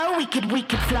we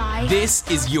could fly. This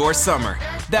is your summer.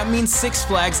 That means Six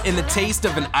Flags and the taste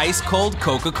of an ice-cold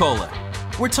Coca-Cola.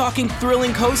 We're talking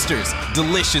thrilling coasters,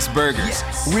 delicious burgers,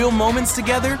 real moments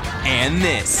together, and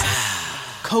this.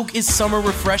 Coke is summer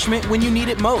refreshment when you need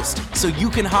it most, so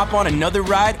you can hop on another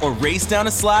ride or race down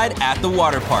a slide at the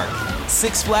water park.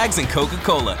 Six Flags and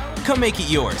Coca-Cola. Come make it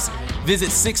yours. Visit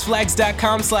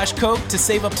sixflags.com/Coke to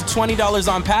save up to $20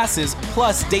 on passes,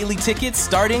 plus daily tickets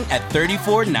starting at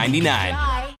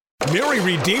 $34.99. Mary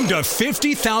redeemed a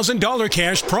 $50,000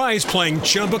 cash prize playing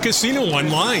Chumba Casino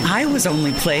online. I was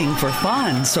only playing for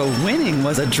fun, so winning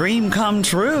was a dream come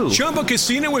true. Chumba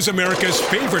Casino is America's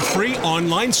favorite free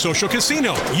online social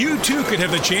casino. You, too, could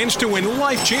have the chance to win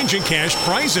life-changing cash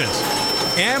prizes.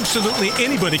 Absolutely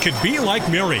anybody could be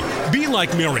like Mary. Be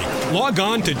like Mary. Log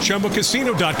on to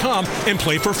ChumbaCasino.com and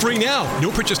play for free now.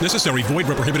 No purchase necessary. Void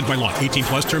where prohibited by law. 18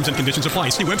 plus terms and conditions apply.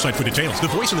 See website for details. The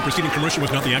voice in the preceding commercial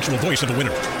was not the actual voice of the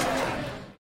winner.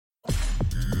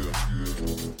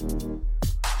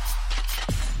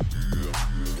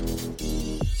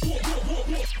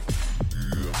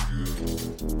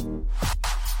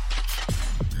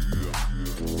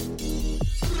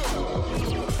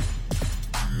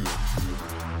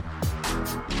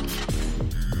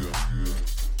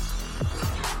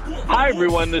 Hi,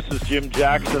 everyone. This is Jim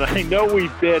Jackson. I know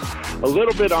we've been a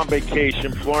little bit on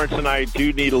vacation. Florence and I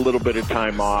do need a little bit of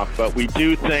time off, but we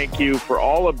do thank you for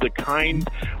all of the kind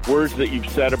words that you've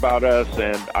said about us.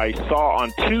 And I saw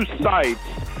on 2 sites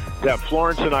that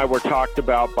Florence and I were talked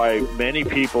about by many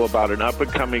people about an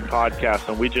up-and-coming podcast,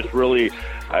 and we just really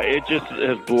it just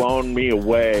has blown me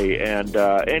away. And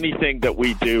anything that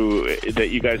we do that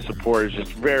you guys support is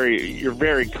just you're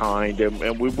very kind,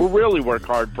 and we really work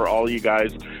hard for all you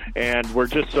guys, and we're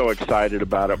just so excited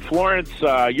about it. Florence,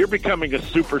 you're becoming a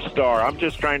superstar. I'm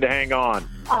just trying to hang on.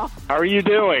 Oh. How are you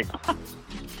doing?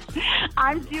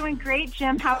 I'm doing great,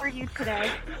 Jim. How are you today?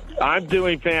 I'm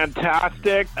doing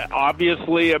fantastic.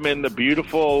 Obviously, I'm in the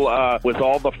beautiful, with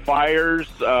all the fires.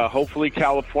 Hopefully,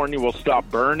 California will stop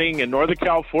burning. In Northern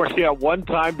California, at one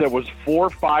time, there was 4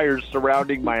 fires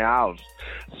surrounding my house.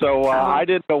 So I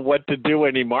didn't know what to do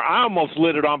anymore. I almost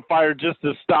lit it on fire just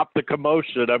to stop the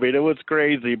commotion. I mean, it was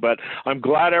crazy, but I'm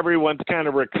glad everyone's kind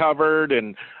of recovered,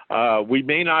 and we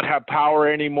may not have power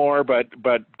anymore, but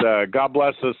God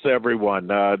bless us, everyone.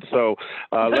 So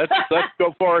let's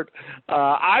go forward.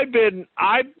 I've been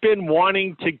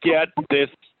wanting to get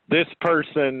this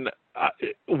person,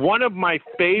 one of my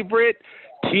favorite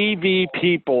TV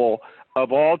people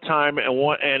of all time,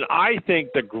 and I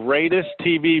think the greatest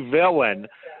TV villain,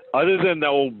 other than the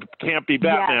old campy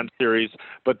Batman series,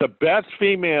 but the best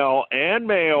female and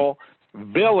male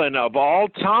villain of all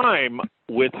time,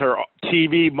 with her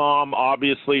TV mom,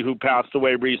 obviously, who passed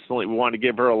away recently. We want to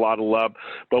give her a lot of love.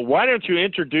 But why don't you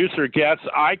introduce her guests?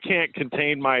 I can't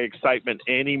contain my excitement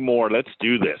anymore. Let's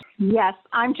do this. Yes,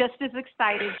 I'm just as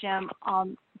excited, Jim.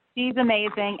 She's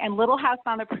amazing, and Little House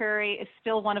on the Prairie is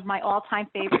still one of my all-time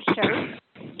favorite shows.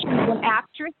 She's an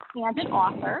actress and an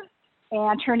author,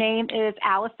 and her name is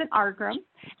Allison Argram.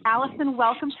 Allison,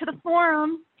 welcome to the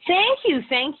forum. Thank you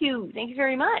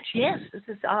very much. Yes, this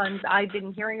is I've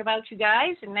been hearing about you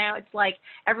guys, and now it's like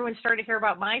everyone's starting to hear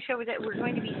about my show. That we're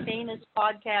going to be famous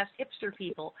podcast hipster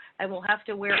people, and we'll have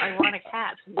to wear ironic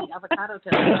hats and eat avocado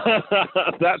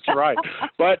toast. That's right.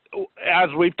 But as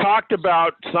we've talked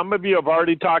about, some of you have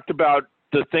already talked about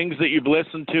the things that you've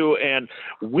listened to, and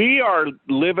we are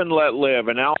Live and Let Live,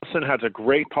 and Allison has a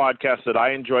great podcast that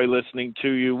I enjoy listening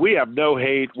to. You, we have no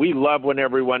hate. We love when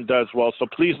everyone does well, so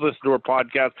please listen to her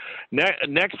podcast.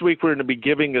 Next week, we're going to be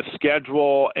giving a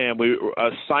schedule, and we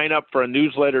sign up for a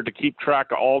newsletter to keep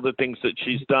track of all the things that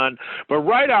she's done. But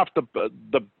right off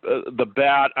the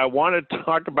bat, I want to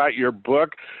talk about your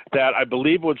book that I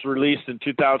believe was released in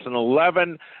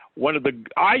 2011. One of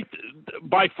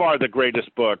by far the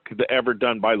greatest book ever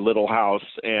done by Little House,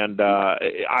 and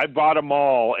I bought them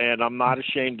all, and I'm not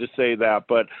ashamed to say that.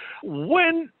 But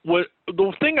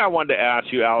the thing I wanted to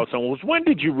ask you, Allison, was when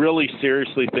did you really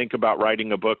seriously think about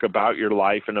writing a book about your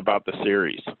life and about the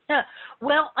series?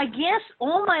 Well, I guess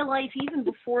all my life, even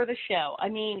before the show. I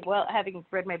mean, well, having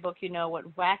read my book, you know what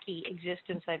wacky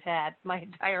existence I've had my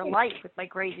entire life with my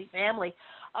crazy family.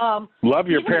 Love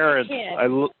your parents.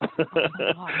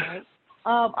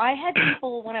 I had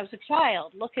people when I was a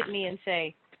child look at me and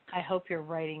say, I hope you're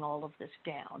writing all of this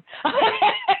down.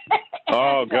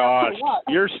 Oh, gosh.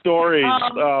 Your stories.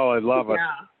 I love it.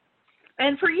 Yeah.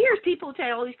 And for years, people would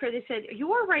say all these crazy. They said,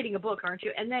 you are writing a book, aren't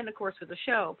you? And then, of course, with the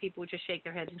show, people would just shake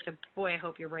their heads and say, boy, I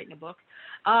hope you're writing a book.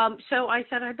 So I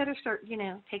said, I better start,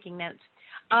 taking notes.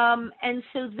 And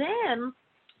so then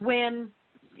when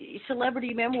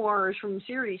celebrity memoirs from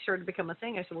series started to become a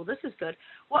thing. I said, well, this is good.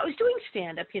 Well, I was doing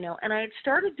stand-up, and I had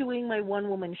started doing my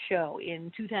one-woman show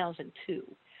in 2002.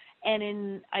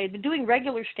 And I had been doing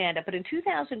regular stand-up, but in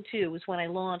 2002 was when I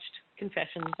launched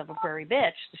Confessions of a Prairie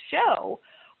Bitch, the show,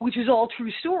 which is all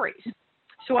true stories.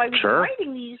 So I was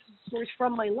writing these stories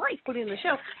from my life, putting in the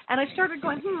show, and I started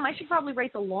going, I should probably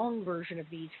write the long version of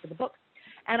these for the book.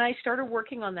 And I started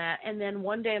working on that, and then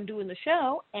one day I'm doing the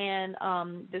show, and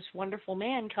this wonderful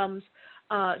man comes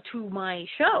to my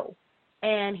show,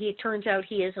 and it turns out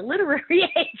he is a literary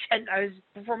agent. I was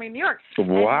performing in New York.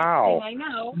 Wow. And I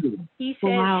know. He said,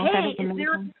 hey,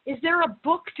 is there a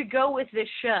book to go with this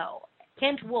show?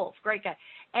 Kent Wolf, great guy.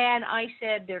 And I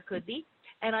said, there could be.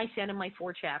 And I sent him my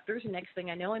 4 chapters, and next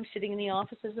thing I know, I'm sitting in the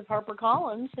offices of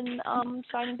HarperCollins and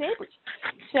signing papers.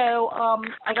 So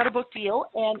I got a book deal,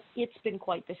 and it's been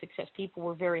quite the success. People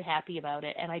were very happy about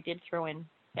it, and I did throw in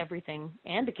everything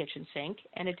and the kitchen sink,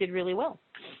 and it did really well.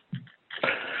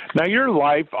 Now, your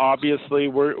life, obviously,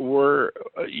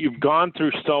 you've gone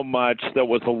through so much. There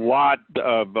was a lot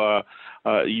of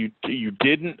you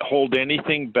didn't hold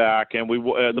anything back, and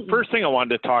the first thing I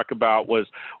wanted to talk about was,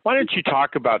 why don't you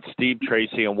talk about Steve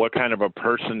Tracy and what kind of a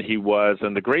person he was,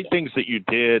 and the great things that you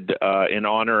did in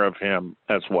honor of him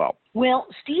as well. Well,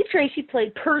 Steve Tracy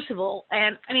played Percival,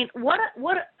 and I mean, what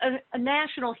a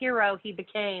national hero he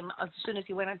became as soon as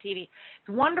he went on TV. He's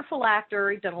a wonderful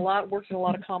actor. He's done worked in a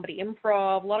lot of comedy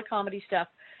improv, a lot of comedy stuff,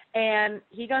 and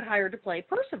he got hired to play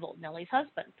Percival, Nellie's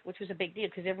husband, which was a big deal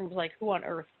because everyone was like, who on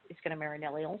earth is going to marry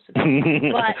Nellie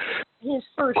Oleson? But his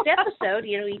first episode,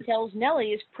 he tells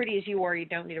Nellie, as pretty as you are, you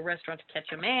don't need a restaurant to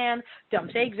catch a man,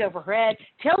 dumps eggs over her head,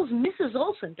 tells Mrs.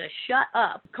 Olsen to shut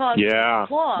up, causes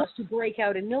claws to break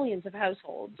out in millions of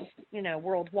households,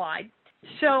 worldwide.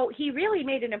 So he really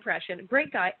made an impression, a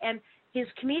great guy, and his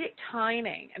comedic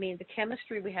timing, I mean, the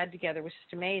chemistry we had together was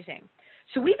just amazing.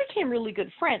 So we became really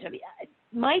good friends. I mean,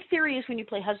 my theory is when you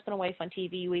play husband and wife on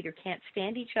TV, you either can't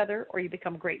stand each other or you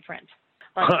become great friends.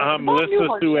 Melissa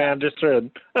Sue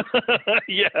Anderson.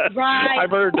 Yes. Right.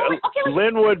 I've heard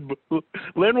Linwood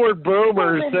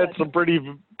Boomer said some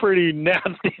pretty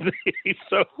nasty things.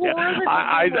 So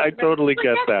I totally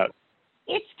get that.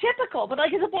 It's typical, but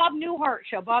like it's a Bob Newhart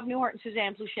show. Bob Newhart and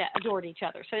Suzanne Pleshette adored each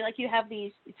other. So like you have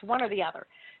these, it's one or the other.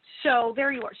 So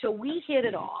there you are. So we hit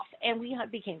it off, and we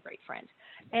became great friends.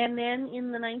 And then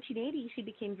in the 1980s, he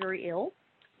became very ill,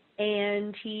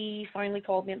 and he finally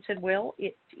called me and said, well,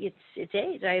 it's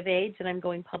AIDS. I have AIDS, and I'm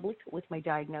going public with my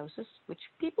diagnosis, which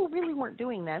people really weren't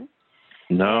doing then.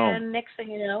 No. And next thing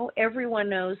you know, everyone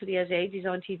knows that he has AIDS. He's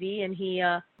on TV, and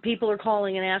people are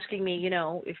calling and asking me,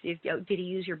 if did he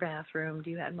use your bathroom? Do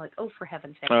you have? I'm like, oh, for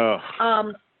heaven's sake.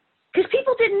 Because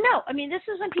people didn't know. I mean, this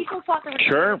is when people thought they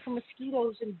were dying from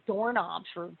mosquitoes and doorknobs,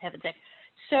 for heaven's sake.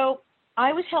 So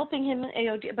I was helping him,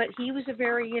 but he was a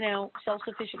very,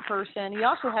 self-sufficient person. He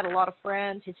also had a lot of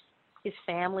friends. His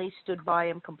family stood by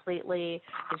him completely.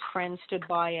 His friends stood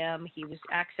by him. He was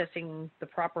accessing the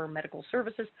proper medical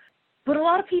services. But a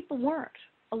lot of people weren't.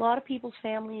 A lot of people's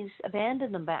families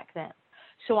abandoned them back then.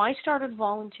 So I started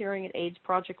volunteering at AIDS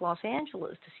Project Los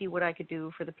Angeles to see what I could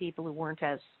do for the people who weren't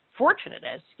as fortunate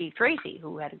as Steve Tracy,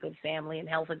 who had a good family and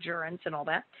health insurance and all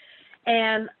that.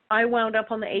 And I wound up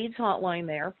on the AIDS hotline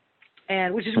there,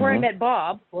 which is where I met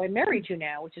Bob, who I'm married to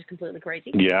now, which is completely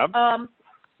crazy. Yeah.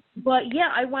 But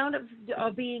yeah, I wound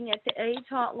up being at the AIDS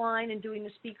hotline and doing the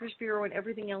Speakers Bureau and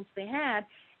everything else they had.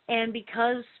 And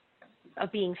because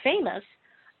of being famous,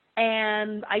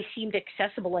 and I seemed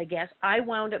accessible, I guess, I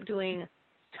wound up doing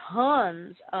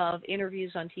tons of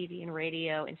interviews on TV and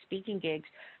radio and speaking gigs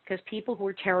because people who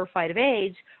were terrified of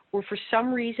AIDS were for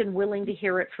some reason willing to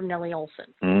hear it from Nellie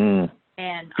Oleson.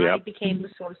 And I became the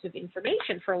source of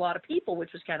information for a lot of people,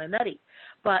 which was kind of nutty.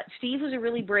 But Steve was a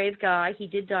really brave guy. He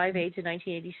did die of AIDS in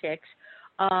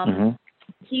 1986.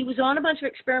 He was on a bunch of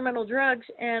experimental drugs,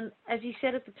 and as he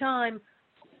said at the time,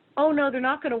 oh, no, they're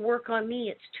not going to work on me.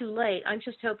 It's too late. I'm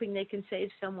just hoping they can save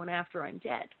someone after I'm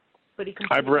dead. But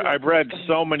I've read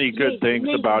so many good things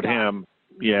about him.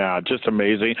 Yeah, just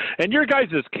amazing. And your guys'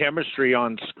 chemistry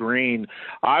on screen,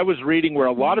 I was reading where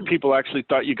a lot of people actually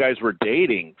thought you guys were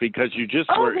dating because you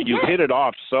hit it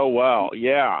off so well.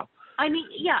 Yeah. I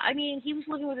mean, he was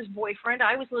living with his boyfriend.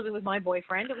 I was living with my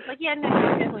boyfriend. It was like, no,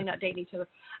 we're definitely not dating each other.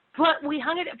 But we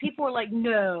hung it. People were like,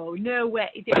 no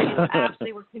way.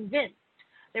 They were convinced.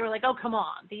 They were like, oh, come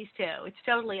on, these two. It's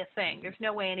totally a thing. There's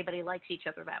no way anybody likes each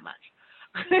other that much.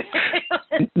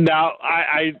 Now,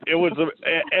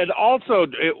 and also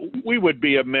we would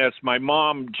be amiss. My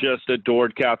mom just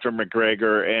adored Catherine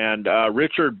McGregor, and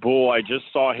Richard Bull. I just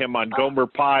saw him on Gomer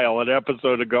Pyle, an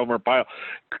episode of Gomer Pyle.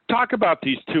 Talk about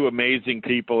these two amazing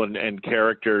people and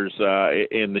characters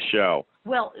in the show.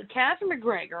 Well, Catherine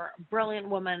McGregor, brilliant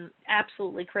woman,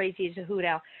 absolutely crazy as a hoot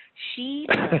owl. She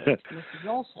played Mrs.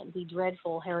 Olsen, the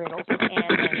dreadful Harriet Olsen,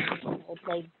 and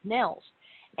played Nels.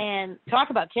 And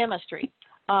talk about chemistry.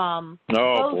 Both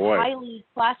boy. highly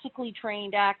classically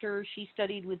trained actors. She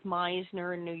studied with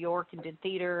Meisner in New York and did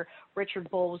theater. Richard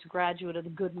Bull was a graduate of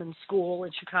the Goodman School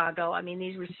in Chicago. I mean,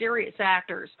 these were serious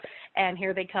actors. And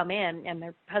here they come in, and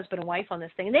they're husband and wife on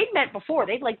this thing. And they'd met before.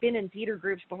 They'd like been in theater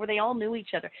groups before. They all knew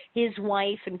each other. His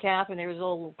wife and Catherine, there was a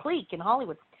little clique in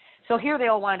Hollywood. So here they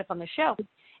all wind up on the show.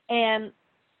 And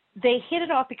they hit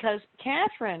it off because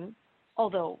Catherine,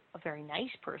 although a very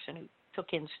nice person who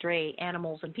took in stray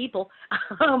animals and people,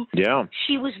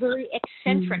 she was very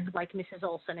eccentric, like Mrs.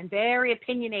 Olsen, and very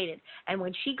opinionated. And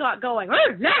when she got going, so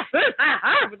she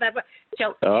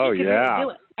could really do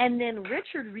it. And then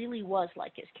Richard really was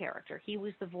like his character. He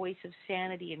was the voice of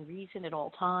sanity and reason at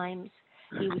all times.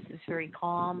 He was this very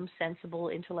calm, sensible,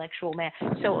 intellectual man.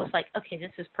 So it was like, okay,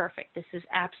 this is perfect. This is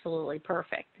absolutely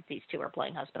perfect that these two are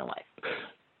playing husband and wife.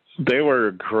 They were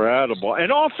incredible.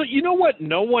 And also, you know what?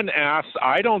 No one asked.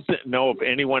 I don't know if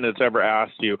anyone has ever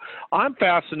asked you. I'm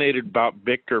fascinated about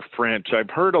Victor French. I've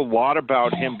heard a lot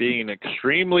about him being an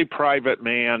extremely private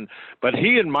man, but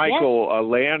he and Michael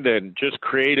Landon just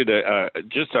created a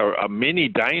mini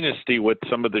dynasty with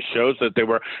some of the shows that they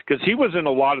were, because he was in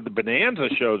a lot of the Bonanza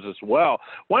shows as well.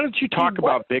 Why don't you talk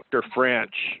about Victor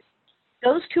French?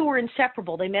 Those two were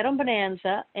inseparable. They met on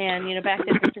Bonanza, and, back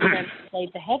then Victor French played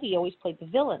the heavy, always played the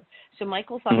villain. So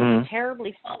Michael thought it was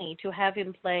terribly funny to have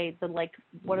him play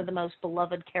one of the most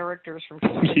beloved characters from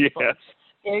children's books.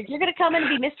 You're going to come in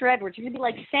and be Mr. Edwards. You're going to be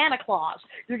like Santa Claus.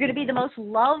 You're going to be the most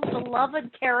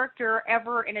beloved character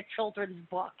ever in a children's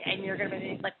book, and you're going to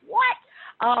be like, what?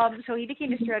 So he became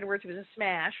Mr. Edwards. It was a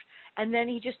smash, and then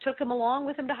he just took him along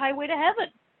with him to Highway to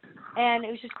Heaven, and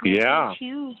it was just a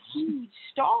huge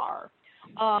star.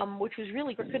 Which was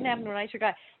really good. Couldn't happen to a nicer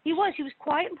guy. He was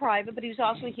quiet and private, but he was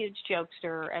also a huge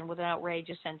jokester and with an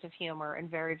outrageous sense of humor and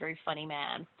very, very funny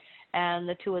man. And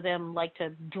the two of them liked to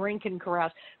drink and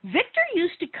carouse. Victor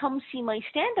used to come see my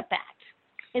stand-up act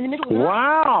in the middle of the night.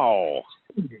 Wow.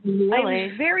 Really? It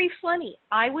was very funny.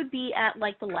 I would be at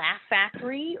the Laugh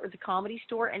Factory or the Comedy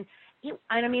Store, and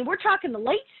I mean, we're talking the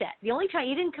late set. The only time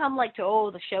he didn't come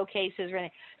to the showcases or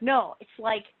anything. No, it's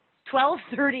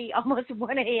 12:30, almost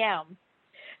 1 a.m.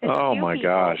 Oh, my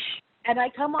gosh. And I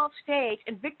come off stage,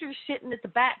 and Victor's sitting at the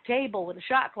back table with a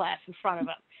shot glass in front of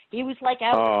him. He was out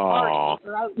at a party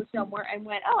or out somewhere and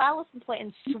went, Allison played,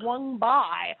 and swung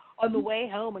by on the way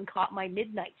home and caught my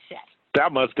midnight set.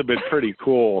 That must have been pretty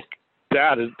cool.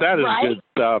 That is right? Good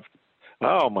stuff.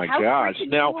 Oh, my gosh.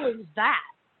 How cool is that?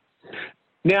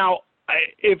 Now,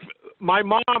 if my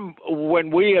mom, when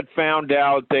we had found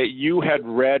out that you had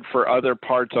read for other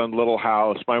parts on Little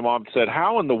House, my mom said,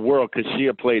 how in the world could she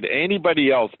have played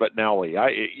anybody else but Nellie?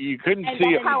 You couldn't see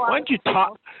it. Why don't you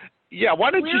talk? Yeah,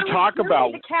 why don't you talk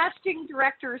about... The casting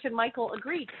directors and Michael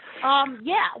agreed.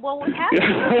 Well, what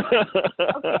happened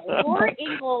was, Laura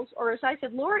Ingalls, or as I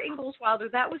said, Laura Ingalls Wilder,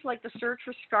 that was like the search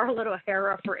for Scarlett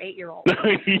O'Hara for 8-year-olds.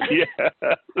 Yes.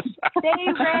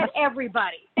 They read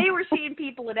everybody. They were seeing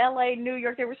people in L.A., New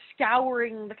York. They were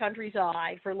scouring the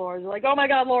countryside for Laura. They're like, oh, my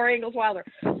God, Laura Ingalls Wilder.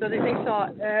 So they saw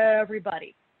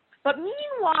everybody. But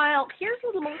meanwhile, here's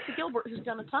little Melissa Gilbert, who's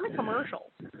done a ton of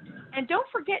commercials. And don't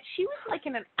forget, she was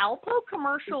in an Alpo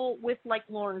commercial with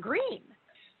Lauren Green.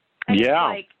 And it's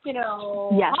hi,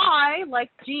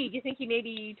 gee, do you think he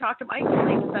maybe talked to Michael?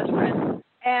 They were best friends.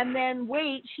 And then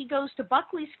wait, she goes to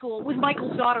Buckley School with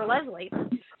Michael's daughter, Leslie.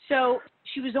 So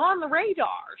she was on the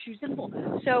radar. She was in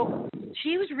So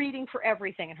she was reading for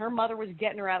everything, and her mother was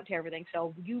getting her out to everything.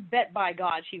 So you bet by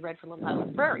God she read for Little House on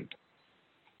the Prairie.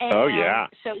 And,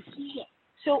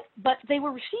 but they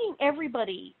were seeing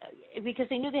everybody because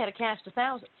they knew they had a cast of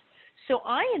thousands. So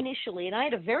I initially, and I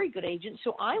had a very good agent,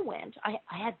 so I went. I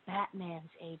had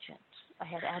Batman's agent. I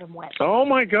had Adam West. Oh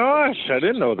my gosh, I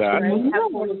didn't know that.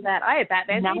 I had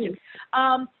Batman's agent.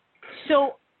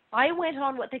 So I went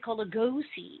on what they call a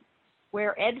go-see,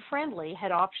 where Ed Friendly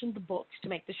had optioned the books to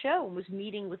make the show and was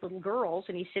meeting with little girls,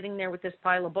 and he's sitting there with this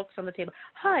pile of books on the table.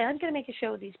 Hi, I'm going to make a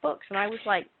show with these books. And I was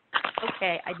like,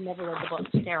 okay, I'd never read the book.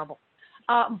 It's terrible.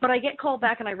 But I get called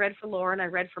back, and I read for Laura, and I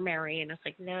read for Mary, and it's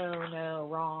like, no,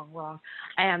 wrong.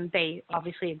 And they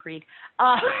obviously agreed.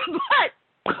 But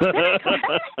then I come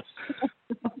back.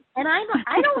 And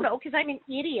I don't know, because I'm an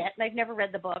idiot, and I've never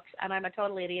read the books, and I'm a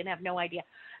total idiot and have no idea.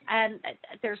 And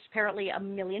there's apparently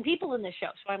 1 million people in this show,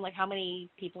 so I'm like, how many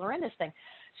people are in this thing?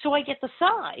 So I get the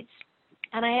sides,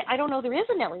 and I don't know there is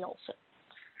a Nellie Oleson.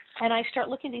 And I start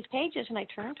looking at these pages, and I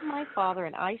turn to my father,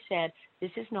 and I said,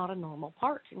 this is not a normal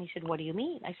part. And he said, what do you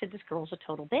mean? I said, this girl's a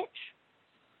total bitch.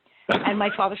 And my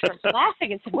father starts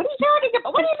laughing and said, what are you talking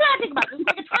about? What are you talking about? This is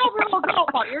like a 12-year-old girl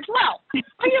part. You're 12. What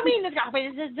do you mean this guy?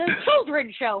 It's a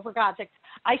children's show, for God's sake.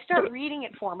 I start reading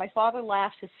it for him. My father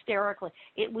laughs hysterically.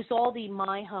 It was all the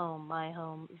my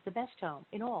home is the best home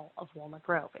in all of Walnut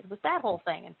Grove. It was that whole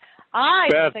thing. And I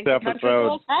don't think the country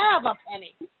girls have a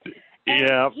penny.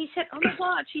 And he said, oh, my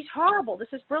God, she's horrible. This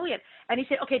is brilliant. And he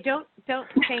said, okay, don't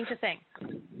change a thing.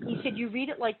 He said, you read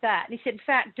it like that. And he said, in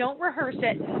fact, don't rehearse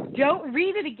it. Don't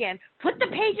read it again. Put the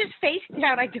pages face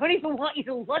down. I don't even want you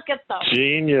to look at them.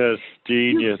 Genius.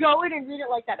 You go in and read it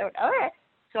like that. I went, all right.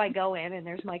 So I go in, and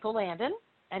there's Michael Landon,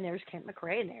 and there's Kent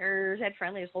McRae, and there's Ed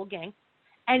Friendly, his whole gang.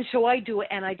 And so I do it,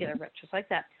 and I did it just like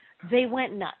that. They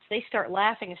went nuts. They start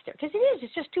laughing hysterically. Because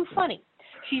it's just too funny.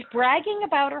 She's bragging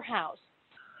about her house.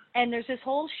 And there's this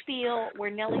whole spiel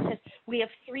where Nellie says, we have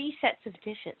 3 sets of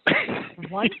dishes,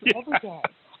 one for every day,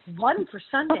 one for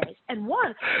Sundays, and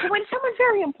one for when someone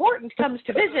very important comes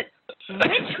to visit,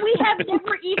 which we have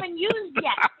never even used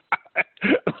yet.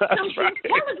 So she's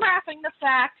telegraphing the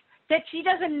fact that she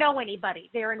doesn't know anybody.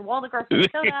 They're in Walnut Grove,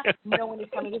 Minnesota. No one is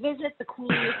coming to visit. The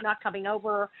queen is not coming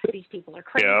over. These people are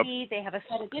crazy. Yep. They have a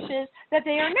set of dishes that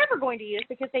they are never going to use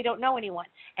because they don't know anyone.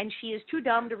 And she is too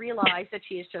dumb to realize that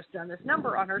she has just done this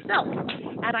number on herself.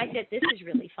 And I said, this is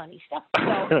really funny stuff.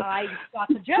 So I got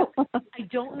the joke. I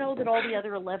don't know that all the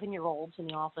other 11-year-olds in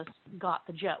the office got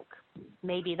the joke.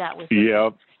 Maybe that was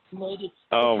maybe.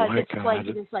 Oh, because my it's God. like,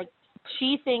 it's like,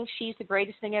 she thinks she's the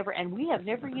greatest thing ever, and we have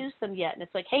never used them yet. And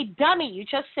it's like, hey, dummy, you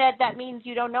just said that means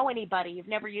you don't know anybody. You've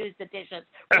never used the dishes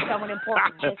for someone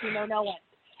important. Yes, you know no one.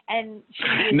 And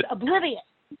she is oblivious.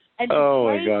 And to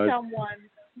play someone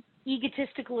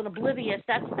egotistical and oblivious,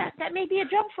 that may be a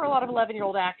jump for a lot of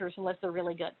 11-year-old actors unless they're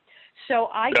really good. So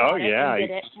I got it and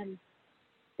did it, and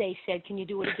they said, can you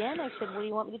do it again? I said, what do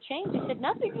you want me to change? They said,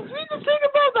 nothing. Just read the thing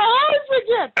about the house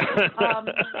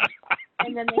again.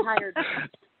 And then they hired me.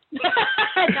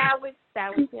 that was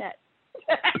it.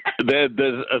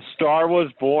 A star was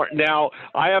born. Now,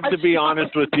 I have to be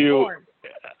honest with you.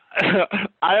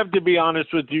 I have to be honest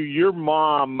with you. Your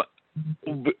mom,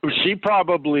 she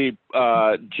probably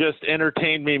just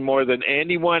entertained me more than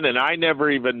anyone, and I never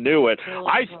even knew it.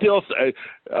 I still say,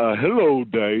 hello,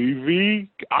 Davy.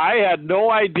 I had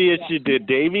no idea she did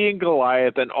Davy and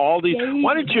Goliath and all these.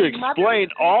 Why don't you explain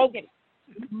all?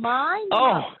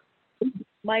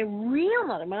 My real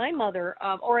mother,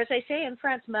 or as I say in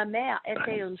France, ma mère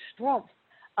était un Schtroumpf.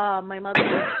 My mother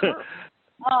was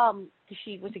a Smurf.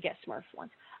 She was a guest Smurf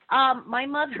once. My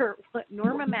mother,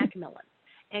 Norma Macmillan,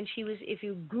 and she was, if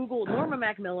you Google Norma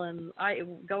Macmillan,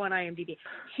 go on IMDb,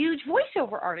 huge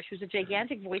voiceover artist. She was a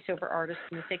gigantic voiceover artist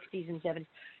in the 60s and 70s.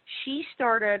 She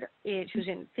was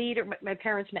in theater. My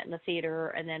parents met in the theater,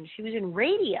 and then she was in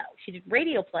radio. She did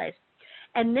radio plays.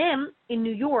 And then in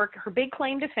New York, her big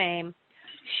claim to fame,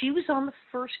 she was on the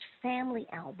first Family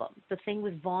album, the thing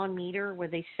with Vaughn Meter where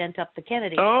they sent up the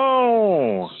Kennedys.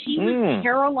 Oh. She was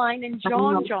Caroline and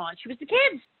John. She was the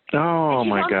kids. Oh,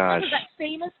 my gosh. That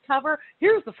famous cover,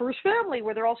 here's the first Family,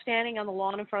 where they're all standing on the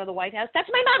lawn in front of the White House. That's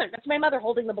my mother. That's my mother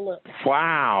holding the balloon.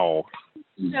 Wow.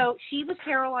 So she was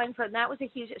Caroline, and that was a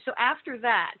huge, so after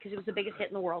that, because it was the biggest hit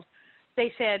in the world,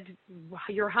 they said,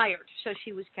 you're hired. So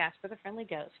she was Casper the Friendly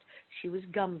Ghost. She was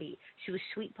Gumby. She was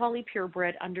Sweet Polly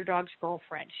Purebred, Underdog's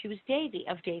girlfriend. She was Davy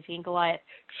of Davy and Goliath.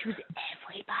 She was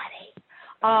everybody.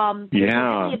 There's a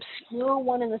really obscure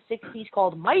one in the 60s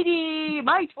called Mighty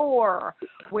Mightor,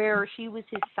 where she was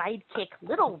his sidekick,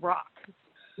 Little Rock.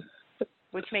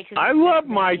 Which makes it I love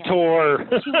Mightor.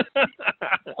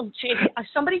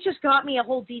 Somebody just got me a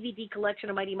whole DVD collection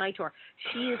of Mighty Mightor.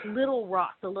 She is Little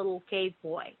Rock, the little cave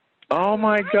boy. Oh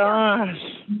my gosh!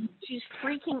 She's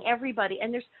freaking everybody,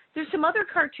 and there's some other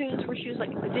cartoons where she was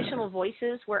like additional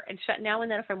voices. Where and now and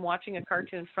then, if I'm watching a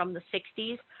cartoon from the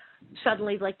 '60s,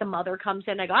 suddenly like the mother comes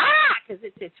in, I go because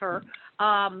it's her.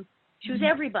 She was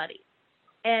everybody,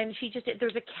 and she just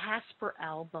there's a Casper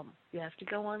album. You have to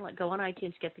go on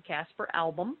iTunes, get the Casper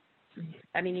album.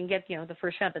 I mean, you can get the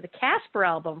first one, but the Casper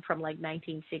album from like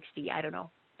 1960, I don't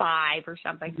know, 5 or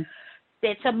something.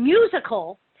 It's a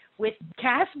musical with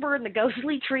Casper and the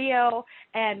Ghostly Trio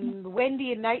and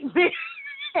Wendy and Nightmare.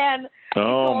 And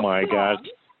oh my gosh.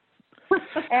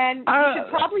 And you should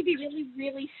probably be really,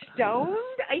 really stoned,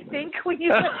 I think, when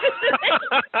you listen to it.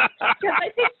 Because I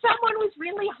think someone was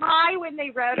really high when they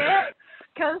wrote it.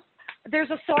 Because there's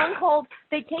a song called,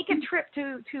 they take a trip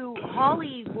to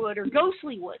Hollywood or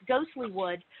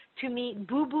Ghostlywood to meet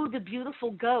Boo Boo the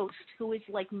Beautiful Ghost, who is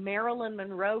like Marilyn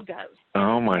Monroe ghost.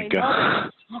 Oh, my God.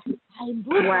 I'm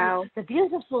Boo Boo, the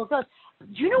Beautiful Ghost.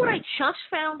 Do you know what I just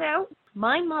found out?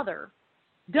 My mother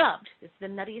dubbed, it's the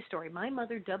nuttiest story, my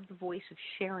mother dubbed the voice of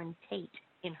Sharon Tate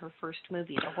in her first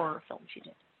movie, the horror film she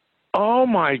did. Oh,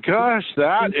 my gosh,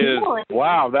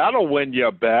 wow, that'll win you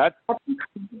a bet.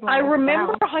 I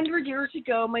remember 100 years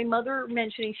ago my mother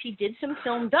mentioning she did some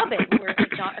film dubbing where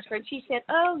she said,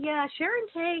 oh, yeah, Sharon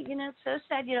Tate, it's so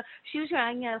sad, she was,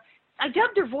 I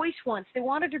dubbed her voice once. They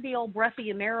wanted her to be all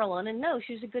breathy and Marilyn, and no,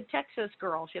 she was a good Texas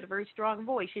girl. She had a very strong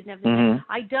voice. She didn't have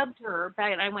I dubbed her,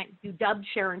 and I went, you dubbed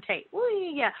Sharon Tate. Well,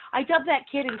 yeah. I dubbed that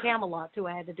kid in Camelot, too.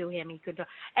 I had to do him. He could do.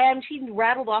 And she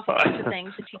rattled off a bunch of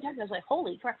things that she did. I was like,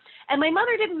 holy crap. And my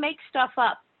mother didn't make stuff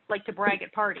up, like, to brag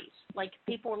at parties. Like,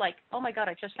 people were like, oh, my God,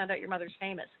 I just found out your mother's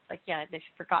famous. Like, yeah, they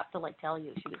forgot to, like, tell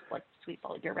you. She was, like, sweet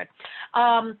Polly Purebred.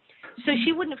 So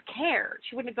she wouldn't have cared.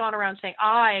 She wouldn't have gone around saying,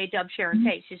 I dubbed Sharon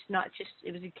Tate. She's not just,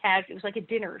 it was a casual, it was like a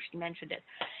dinner. She mentioned it.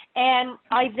 And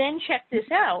I then checked this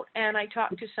out, and I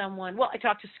talked to someone, I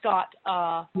talked to Scott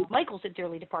Michaels at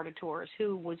Dearly Departed Tours,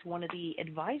 who was one of the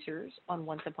advisors on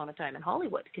Once Upon a Time in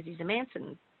Hollywood, because he's a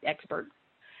Manson expert.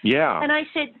 Yeah. And I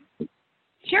said,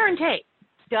 Sharon Tate,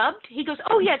 dubbed? He goes,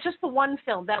 oh, yeah, just the one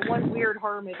film, that one weird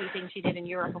horror movie thing she did in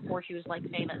Europe before she was, like,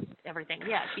 famous, everything.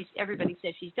 Yeah, everybody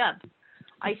says she's dubbed.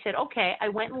 I said, okay. I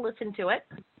went and listened to it,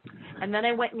 and then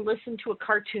I went and listened to a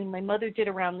cartoon my mother did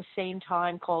around the same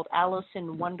time called Alice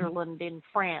in Wonderland in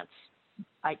France.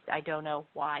 I don't know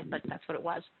why, but that's what it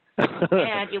was.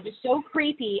 And it was so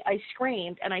creepy, I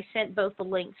screamed, and I sent both the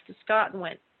links to Scott and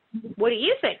went, what do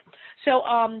you think? So,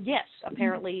 yes,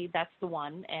 apparently that's the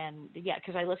one. And, yeah,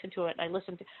 because I listened to it. I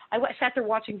sat there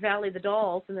watching Valley of the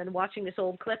Dolls and then watching this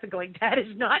old clip and going, that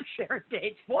is not Sharon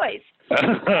Tate's voice.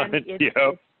 And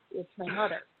it's my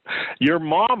mother. Your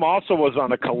mom also was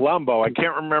on a Columbo. I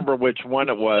can't remember which one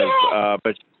it was. Yes.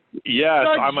 But, yes,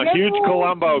 I'm a huge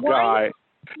Columbo guy.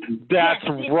 That's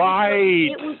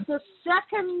right. It was the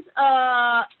second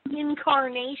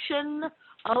incarnation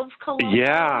of Columbo.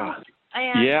 Yeah.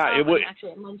 And, it was.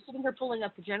 Actually, I'm sitting here pulling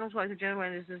up the General's Wife.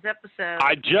 There's this episode.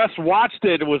 I just watched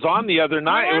it. It was on the other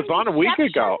night. It was on a week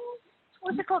ago.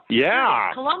 What's it called?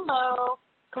 Yeah. Columbo,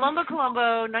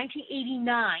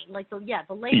 1989. Like the latest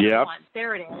one.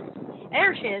 There it is.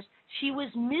 There she is. She was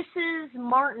Mrs.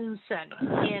 Martinson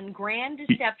in Grand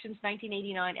Deception's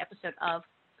 1989 episode of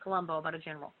Columbo about a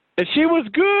general. And she was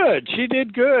good. She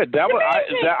did good. I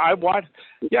watched.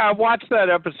 Yeah, I watched that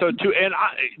episode too. And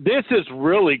this is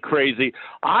really crazy.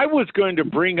 I was going to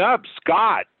bring up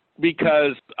Scott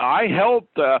because I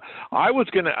helped. I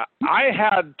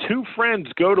had two friends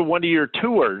go to one of your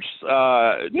tours,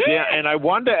 and I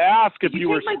wanted to ask if you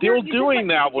were still doing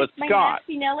that with Scott.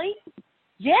 Nasty Nelly?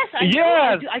 Yes, I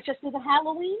just did a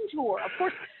Halloween tour. Of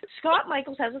course, Scott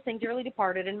Michaels has a thing, Dearly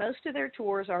Departed, and most of their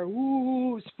tours are,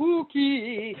 ooh,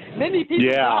 spooky, many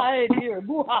people died here,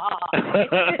 boo-ha.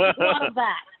 It's a lot of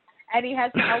that. And he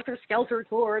has the Helter Skelter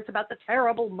tour. It's about the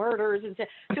terrible murders. And so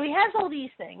he has all these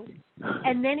things.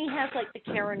 And then he has, like, the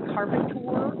Karen Carpenter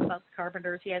tour about the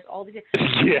Carpenters. He has all these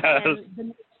things. Yes.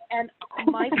 And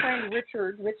my friend Rich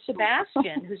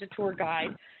Sebastian, who's a tour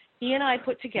guide, he and I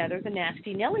put together the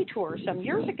Nasty Nelly tour some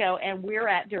years ago, and we're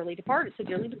at Dearly Departed. So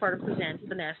Dearly Departed presents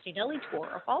the Nasty Nelly tour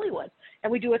of Hollywood.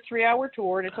 And we do a 3-hour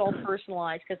tour, and it's all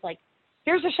personalized because, like,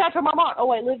 here's a Chateau Marmont.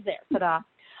 Oh, I live there. Ta-da.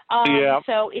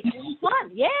 So it's really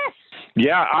fun. Yes.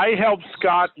 Yeah, I helped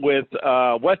Scott with,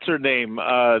 what's her name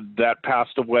that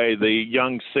passed away, the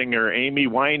young singer, Amy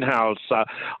Winehouse.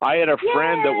 I had a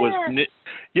friend that was...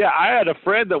 I had a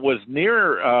friend that was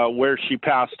near where she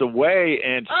passed away,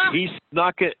 and he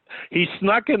snuck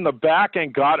in the back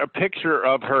and got a picture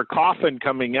of her coffin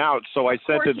coming out. So I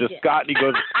sent it to Scott, and he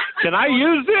goes, "Can I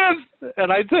use this?"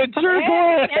 And I said, "Sure,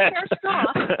 go ahead."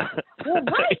 Well,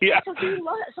 right. Yeah.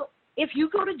 So if you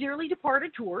go to Dearly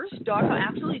Departed Tours.com,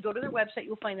 absolutely go to their website.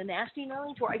 You'll find the Nasty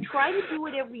Nelly tour. I try to do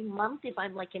it every month if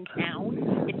I'm like in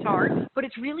town. It's hard, but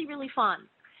it's really, really fun.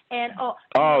 And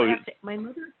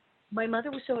my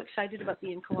mother was so excited about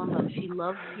being in Columbo. She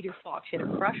loved Peter Falk. She had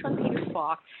a crush on Peter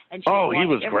Falk, and she he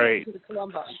was great. To the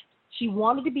Columbo. She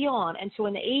wanted to be on, and so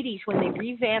in the 80s when they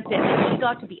revamped it, and she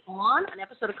got to be on an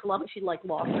episode of Columbo, she like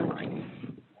lost her mind.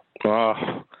 Oh,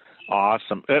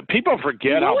 awesome! People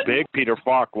forget how big Peter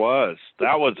Falk was.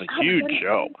 That was a huge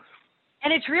show.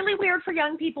 And it's really weird for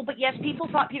young people, but yes, people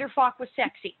thought Peter Falk was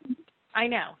sexy. I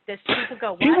know. This people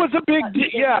go. What? He was a big,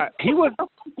 yeah. He was.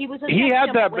 He was. He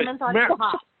had that. Women thought he was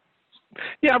hot.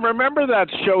 Yeah, remember that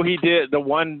show he did, the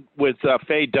one with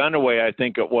Faye Dunaway, I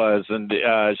think it was, and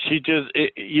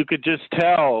you could just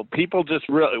tell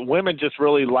women just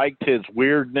really liked his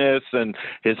weirdness and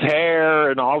his hair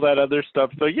and all that other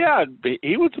stuff. So yeah,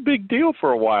 he was a big deal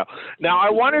for a while. Now I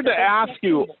wanted to ask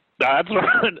you, that's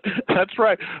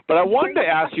right. But I wanted to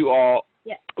ask you all.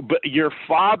 Yeah. But your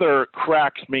father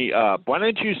cracks me up. Why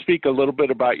don't you speak a little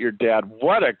bit about your dad?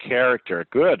 What a character!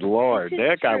 Good Lord,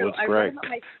 that guy was great.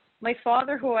 My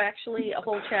father, who actually a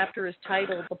whole chapter is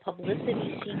titled "The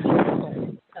Publicity Seeking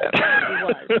Uncle,"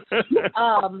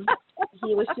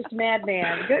 he was just a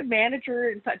madman, good manager,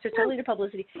 and just totally into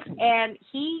publicity. And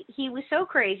he was so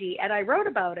crazy, and I wrote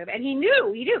about him, and he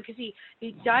knew because he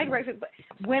died right. But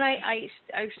when I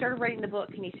started writing the book,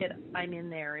 and he said, "I'm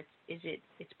in there.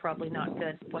 It's probably not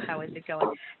good. Well, how is it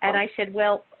going?" And I said,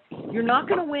 "Well, you're not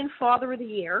going to win Father of the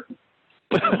Year."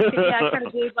 And he said, yeah, I kind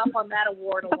of gave up on that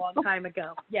award a long time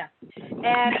ago. Yeah. And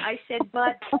I said,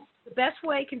 but the best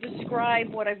way I can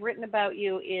describe what I've written about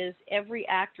you is every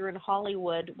actor in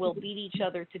Hollywood will beat each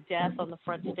other to death on the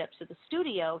front steps of the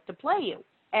studio to play you.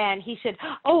 And he said,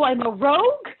 oh, I'm a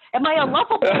rogue? Am I a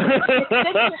lovable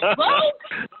rogue?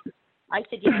 I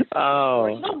said, yes.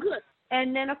 Oh. So good.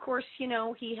 And then, of course, he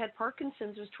had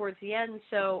Parkinson's was towards the end,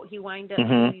 so he wound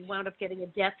up getting a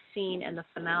death scene in the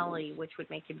finale, which would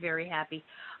make him very happy.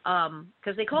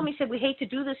 Because they called me and said, we hate to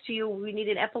do this to you. We need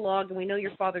an epilogue, and we know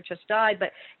your father just died,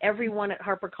 but everyone at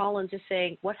HarperCollins is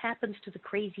saying, what happens to the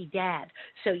crazy dad?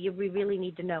 So we really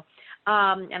need to know.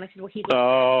 And I said, well, he did.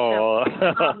 Oh.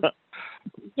 So,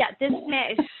 yeah, this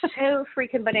man is so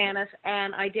freaking bananas,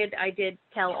 and I did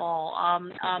tell all.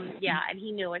 Yeah, and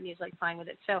he knew it, and he was like fine with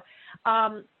it. So,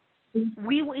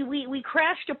 we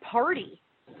crashed a party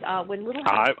when Little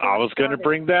House. I was going to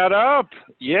bring that up.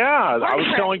 Yeah, I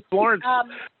was telling Florence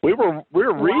we were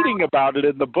reading about it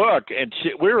in the book, and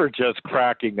we were just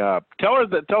cracking up. Tell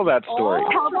that story.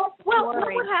 Well,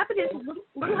 what happened is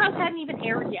Little House hadn't even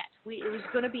aired yet. It was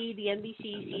going to be the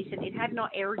NBC season. It had not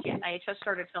aired yet. I had just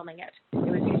started filming it. It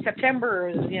was in September.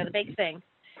 It was, the big thing,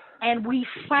 and we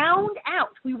found out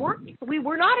we were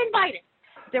not invited.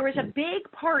 There was a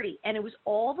big party, and it was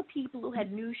all the people who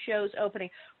had new shows opening.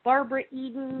 Barbara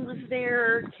Eden was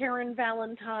there, Karen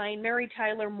Valentine, Mary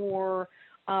Tyler Moore,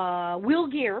 Will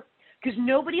Geer, because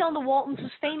nobody on the Waltons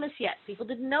was famous yet. People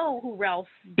didn't know who Ralph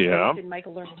and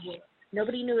Michael Lerner were.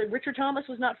 Nobody knew it. Richard Thomas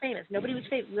was not famous. Nobody was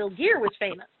famous. Will Geer was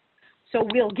famous. So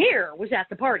Will Geer was at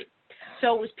the party.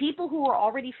 So it was people who were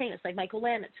already famous, like Michael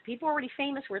Landon. So people already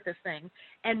famous were at this thing.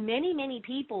 And many, many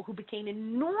people who became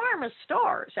enormous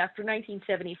stars after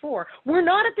 1974 were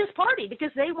not at this party because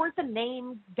they weren't the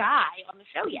name guy on the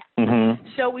show yet. Mm-hmm.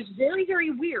 So it was very, very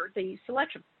weird, the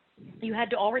selection. You had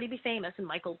to already be famous, and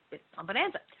Michael on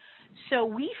Bonanza. So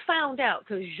we found out,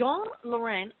 because Jean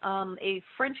Laurent, a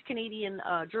French-Canadian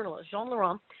journalist, Jean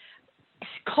Laurent,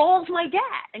 calls my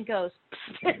dad and goes,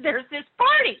 there's this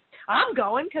party. I'm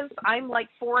going because I'm like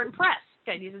foreign press.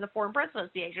 He's in the Foreign Press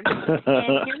Association.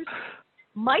 And here's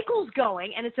Michael's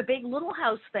going, and it's a big Little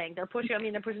House thing. They're pushing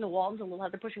the Waltons and Little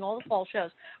House. They're pushing all the fall shows.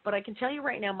 But I can tell you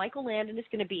right now, Michael Landon is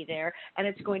going to be there, and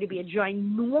it's going to be a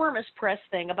ginormous press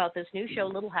thing about this new show,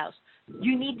 Little House.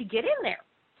 You need to get in there.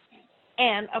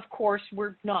 And, of course,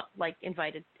 we're not,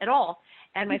 invited at all.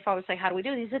 And my father was like, how do we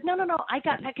do it? He said, no, I've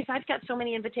got so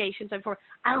many invitations.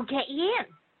 I'll get you in.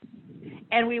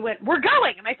 And we went, we're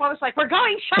going. And my father was like, we're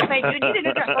going shopping. You need an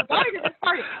address. We're going to this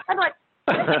party. I'm like,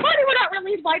 this party we're not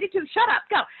really invited to. Shut up.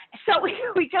 Go. So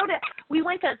we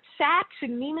went to Saks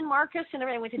and Neiman Marcus and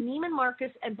everything. I went to Neiman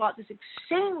Marcus and bought this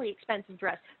insanely expensive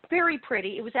dress. Very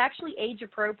pretty. It was actually age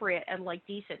appropriate and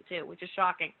decent too, which is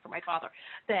shocking for my father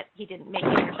that he didn't make it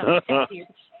or something.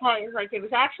 It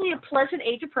was actually a pleasant,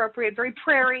 age appropriate, very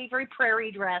prairie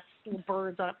dress, little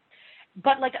birds on it.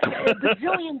 But a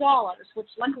bazillion dollars, which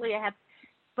luckily I had.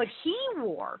 But he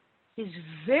wore his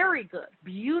very good,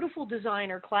 beautiful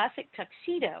designer classic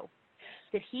tuxedo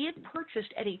that he had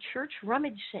purchased at a church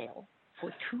rummage sale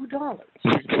for $2.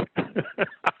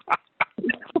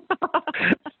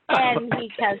 And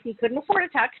he couldn't afford a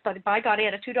tux, but by God, he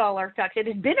had a $2 tux. It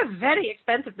had been a very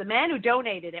expensive. The man who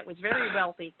donated it was very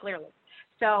wealthy, clearly.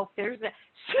 So there's that.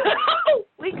 So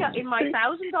we got in my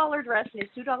 $1,000 dress and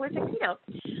his $2 tuxedo.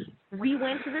 We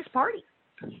went to this party.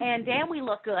 And damn, we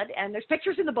look good, and there's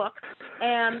pictures in the book.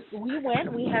 And we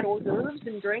went, we had hors d'oeuvres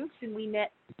and drinks, and we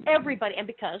met everybody. And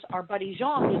because our buddy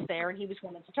Jean was there, and he was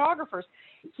one of the photographers,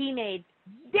 he made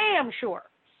damn sure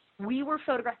we were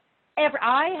photographed.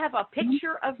 I have a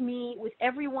picture of me with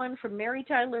everyone from Mary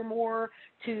Tyler Moore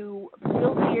to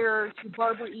Bill Deere to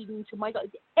Barbara Eden to Michael,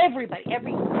 everybody,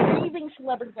 every breathing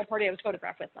celebrity at that party I was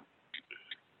photographed with them.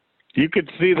 You could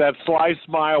see that sly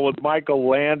smile with Michael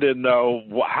Landon, though.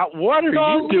 What are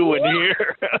you doing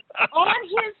here? On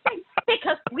his thing,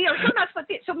 because we are so not supposed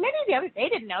to. So many of the others, they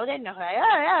didn't know. Like, oh,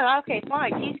 yeah, okay,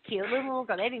 fine, he's cute, little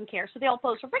girl. They didn't care, so they all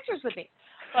posed for pictures with me.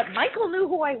 But Michael knew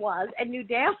who I was and knew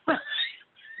damn well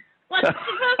what was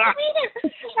supposed to be there.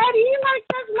 And he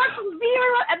just looked at me,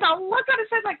 and the look on his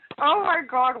face like, oh my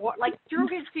God, what, like through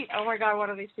his feet, oh my God, what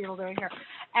are these people doing here?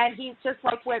 And he just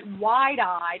like went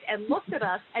wide-eyed and looked at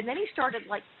us, and then he started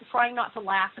like trying not to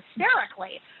laugh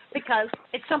hysterically because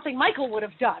it's something Michael would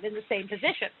have done in the same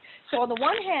position. So on the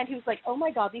one hand, he was like, oh my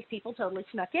God, these people totally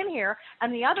snuck in here.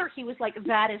 And the other, he was like,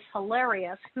 that is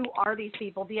hilarious. Who are these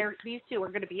people? These two are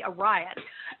going to be a riot.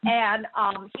 And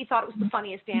he thought it was the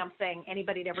funniest damn thing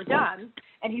anybody had ever done.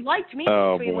 And he liked me,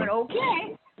 so he went,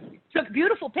 okay. Took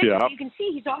beautiful pictures. Yep. You can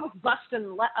see he's almost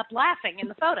busting up laughing in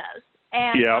the photos.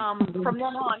 And from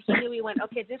then on, he knew, he went,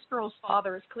 okay, this girl's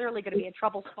father is clearly going to be a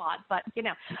trouble spot, but, you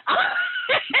know.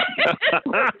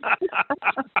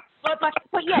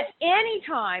 but yet,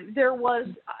 anytime there was,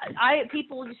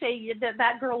 people say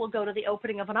that girl will go to the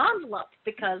opening of an envelope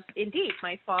because, indeed,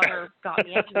 my father got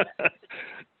me into it.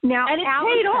 Now, and it's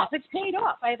paid off. It's paid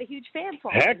off. I have a huge fan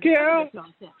following. Heck yeah.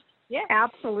 Yeah.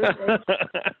 Absolutely.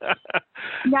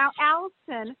 Now,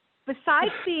 Allison,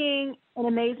 besides being an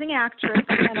amazing actress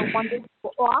and a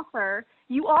wonderful author,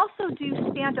 you also do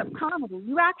stand-up comedy.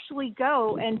 You actually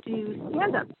go and do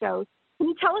stand-up shows. Can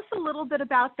you tell us a little bit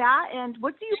about that, and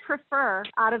what do you prefer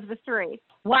out of the three?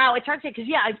 Wow, it's hard to say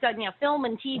because, I've done film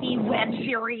and TV, web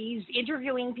series,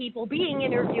 interviewing people, being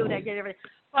interviewed. I did everything.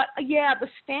 But, the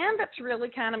stand-up's really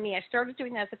kind of me. I started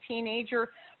doing that as a teenager,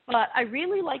 but I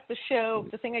really like the show,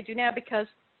 the thing I do now, because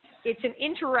it's an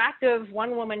interactive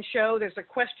one-woman show. There's a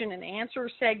question and answer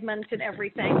segment and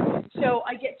everything. So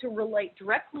I get to relate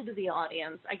directly to the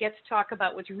audience. I get to talk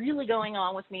about what's really going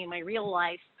on with me in my real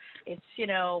life. It's,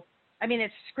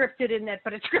 it's scripted in it,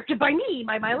 but it's scripted by me,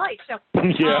 by my life. So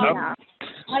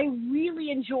I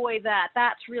really enjoy that.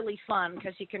 That's really fun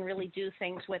because you can really do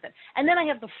things with it. And then I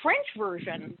have the French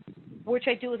version, which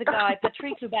I do with a guy,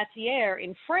 Patrick Loubatière,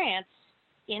 in France.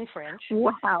 In French.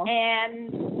 Wow.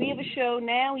 And we have a show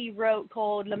now he wrote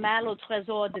called Le Mal au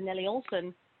Trésor de Nellie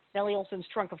Olson, Nellie Olson's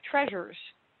Trunk of Treasures.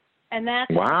 And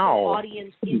that's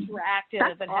audience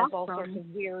interactive and has all sorts of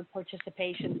weird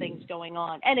participation things going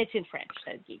on. And it's in French,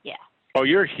 so yeah. Oh,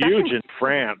 you're huge in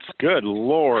France. Good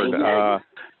Lord.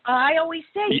 I always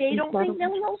say they don't think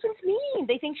Nellie Olson's mean.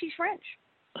 They think she's French.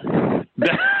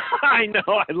 I know.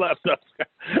 I love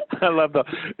those.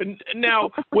 Now,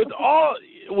 with all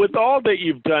that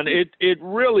you've done, it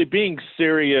really, being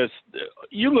serious,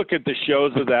 you look at the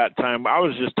shows of that time. I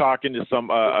was just talking to some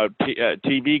a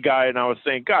TV guy, and I was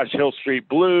saying, gosh, Hill Street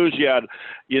Blues, you had,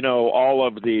 all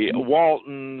of the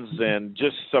Waltons and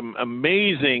just some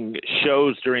amazing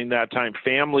shows during that time,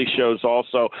 family shows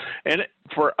also. And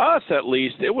for us, at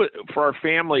least, for our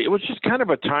family, it was just kind of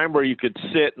a time where you could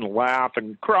sit and laugh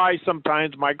and cry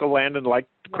sometimes. Michael Landon liked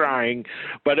crying,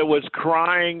 but it was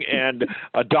crying and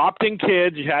adopting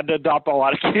kids. You had to adopt a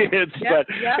lot of kids, but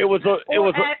it was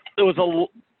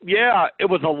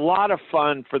a lot of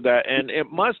fun for that, and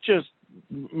it must just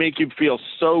make you feel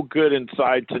so good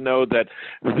inside to know that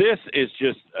this is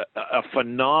just a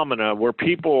phenomena where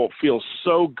people feel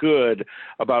so good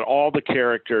about all the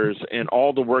characters and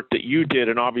all the work that you did,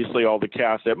 and obviously all the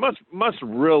cast. It must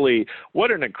really,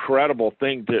 what an incredible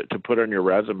thing to put on your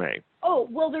resume. Oh,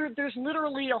 well, there's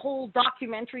literally a whole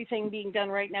documentary thing being done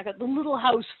right now, the Little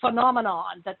House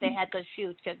phenomenon that they had to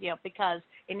shoot because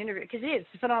it is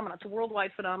a phenomenon. It's a worldwide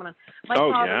phenomenon. My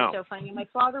father was so funny. My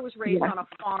father was raised on a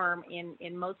farm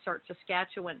in Mozart,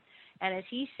 Saskatchewan, and as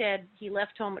he said, he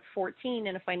left home at 14,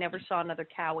 and if I never saw another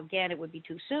cow again, it would be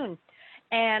too soon.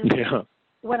 And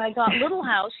when I got Little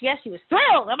House, yes, he was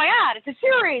thrilled. Oh my God, it's a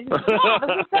series. It's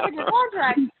a 7-year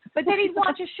contract. But then he'd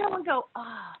watch a show and go,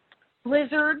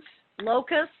 blizzards,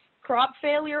 locusts, crop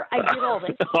failure. I did all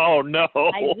this. Oh, no.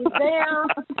 I was there.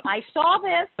 I saw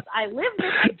this. I lived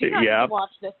this. I did not even watch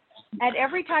this. And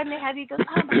every time they had, he goes,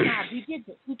 oh, my God, he did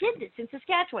this. He did this in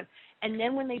Saskatchewan. And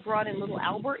then when they brought in little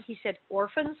Albert, he said,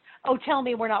 orphans? Oh, tell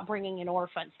me we're not bringing in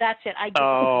orphans. That's it. I did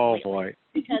it boy.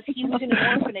 Because he was in an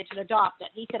orphanage and adopted.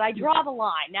 He said, I draw the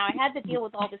line. Now, I had to deal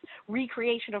with all this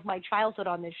recreation of my childhood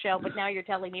on this show, but now you're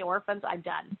telling me orphans? I'm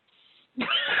done.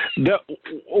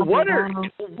 What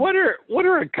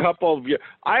are a couple of you?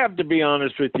 I have to be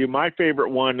honest with you. My favorite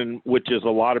one, and which is a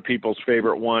lot of people's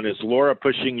favorite one, is Laura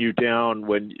pushing you down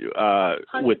when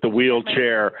with the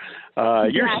wheelchair.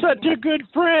 You're such a good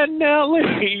friend,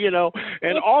 Nellie. You know,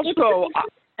 and also.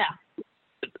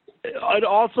 And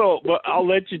also, I'll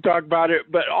let you talk about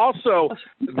it. But also,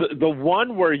 the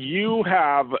one where you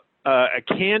have a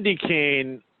candy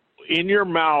cane in your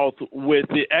mouth with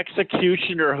the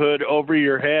executioner hood over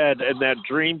your head, and that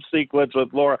dream sequence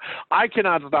with Laura. I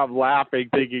cannot stop laughing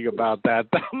thinking about that.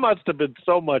 That must have been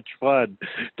so much fun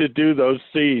to do those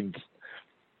scenes.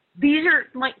 These are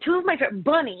two of my favorite.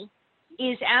 Bunny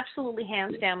is absolutely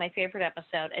hands down my favorite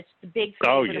episode. It's the big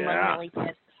favorite among Nellie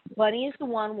kids. Bunny is the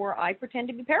one where I pretend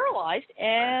to be paralyzed,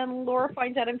 and Laura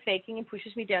finds out I'm faking and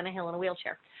pushes me down a hill in a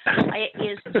wheelchair. It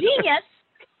is genius.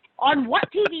 On what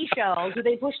TV show do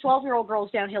they push 12-year-old girls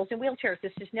down hills in wheelchairs?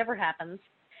 This just never happens.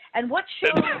 And what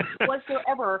show was there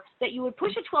ever that you would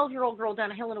push a 12-year-old girl down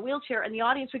a hill in a wheelchair and the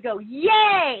audience would go,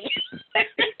 yay!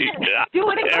 Do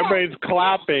it again. Everybody's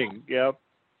clapping. Yep.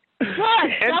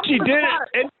 Good. And she did it.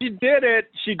 And she did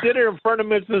it. She did it in front of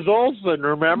Mrs. Olsen.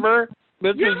 Remember,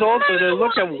 Mrs. Olsen? And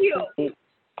look at you. Nellie,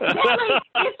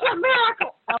 it's a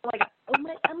miracle. Oh my God.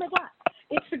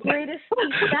 It's the greatest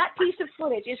piece. That piece of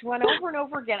footage is run over and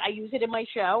over again. I use it in my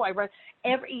show. I run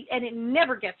and it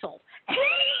never gets old.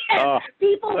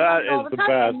 People love it all the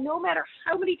time. And no matter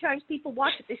how many times people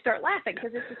watch it, they start laughing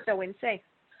because this is so insane.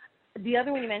 The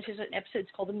other one you mentioned is an episode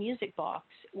called The Music Box,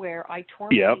 where I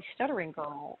torment a stuttering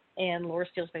girl, and Laura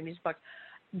steals my music box.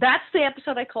 That's the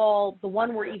episode I call the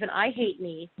one where even I hate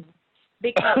me,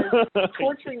 because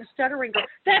torturing a stuttering girl,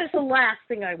 that is the last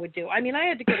thing I would do. I mean, I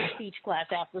had to go to speech class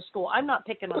after school. I'm not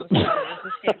picking on the stutterers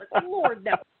and stammers. Lord,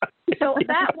 no. So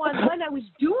that one, when I was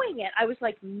doing it, I was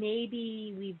like,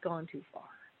 maybe we've gone too far.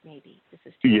 Maybe this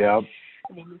is too much.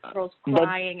 And then the girl's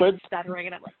crying and stuttering,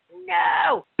 and I'm like,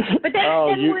 no. But then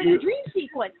we're in a dream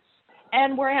sequence,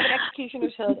 and where I have an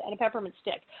executioner's hood and a peppermint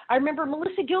stick. I remember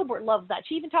Melissa Gilbert loved that.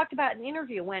 She even talked about it in an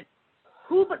interview, went,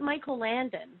 who but Michael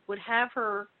Landon would have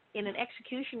her in an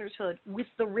executioner's hood with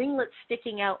the ringlets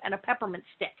sticking out and a peppermint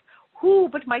stick? Who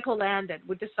but Michael Landon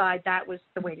would decide that was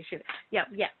the way to shoot it? Yeah.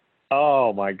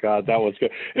 Oh my God, that was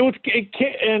good.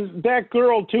 And that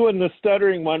girl too in the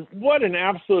stuttering one. What an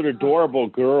absolute adorable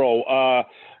girl.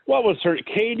 What was her?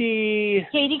 Katie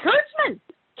Kurtzman.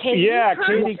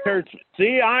 Katie Kurtzman.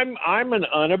 See, I'm an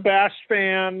unabashed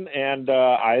fan, and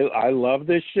I love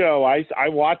this show. I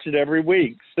watch it every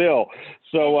week still.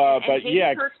 So, but Katie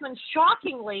Kurtzman,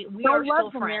 shockingly, we are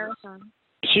still friends.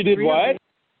 She did what?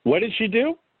 What did she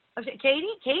do?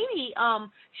 Katie,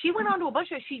 she went on to a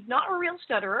bunch of. She's not a real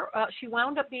stutterer. She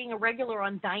wound up being a regular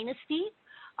on Dynasty.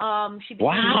 She became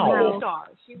a star.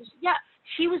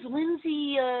 She was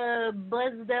Lindsay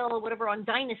Blaisdell or whatever on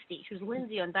Dynasty. She was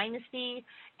Lindsay on Dynasty.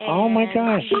 And oh my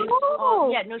gosh! She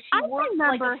worked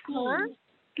like a her.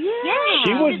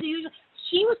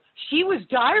 She was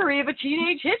Diary of a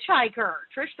Teenage Hitchhiker.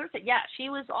 Trish Thurston. Yeah, she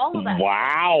was all of that.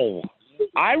 Wow.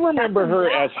 I remember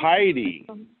her as Heidi.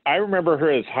 Heidi.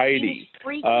 Heidi.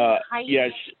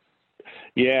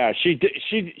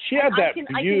 She had that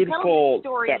beautiful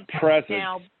that presence.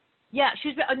 Now. Yeah,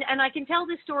 and I can tell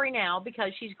this story now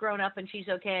because she's grown up and she's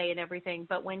okay and everything.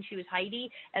 But when she was Heidi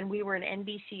and we were an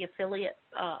NBC affiliate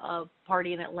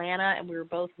party in Atlanta and we were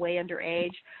both way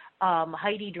underage,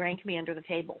 Heidi drank me under the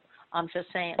table. I'm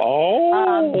just saying.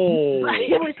 Oh.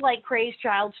 It was like crazed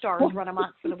child stars run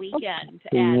amok for the weekend.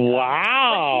 And,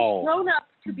 wow. She's grown up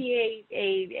to be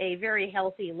a very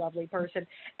healthy, lovely person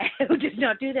who does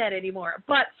not do that anymore.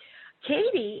 But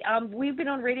Katie, we've been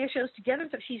on radio shows together,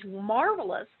 so she's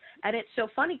marvelous. And it's so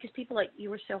funny because people are like, you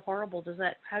were so horrible. Is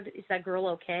that girl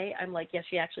okay? I'm like, yes,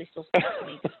 she actually still speaks to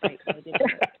me despite what I did.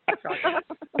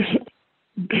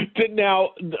 Now,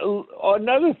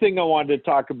 another thing I wanted to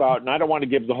talk about, and I don't want to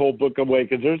give the whole book away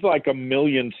because there's like a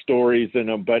million stories in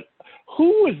them, but who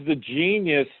was the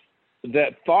genius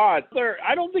that thought,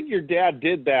 I don't think your dad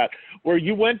did that, where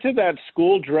you went to that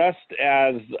school dressed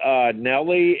as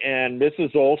Nellie and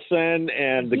Mrs. Olsen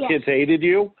and the kids hated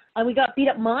you? And we got beat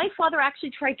up. My father actually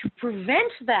tried to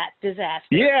prevent that disaster.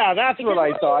 Yeah, that's what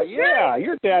I thought. Yeah,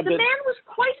 your dad did. The man was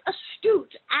quite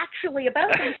astute, actually,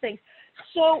 about these things.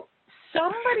 So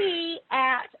somebody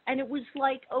and it was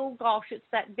like, oh gosh, it's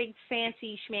that big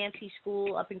fancy schmancy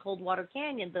school up in Coldwater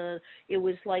Canyon. It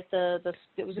was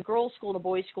a girls' school and a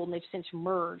boys' school, and they've since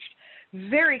merged.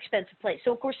 Very expensive place.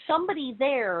 So of course somebody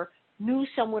there knew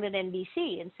someone at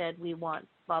NBC and said, we want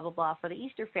blah blah blah for the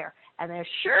Easter Fair, and they're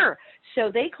sure. So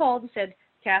they called and said,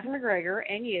 Catherine McGregor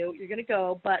and you're going to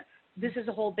go, but this is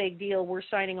a whole big deal. We're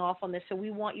signing off on this, so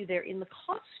we want you there in the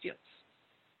costumes,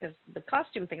 because the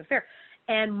costume thing is fair.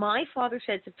 And my father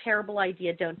said, it's a terrible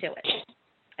idea, don't do it.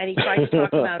 And he tried to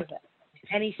talk him out of it.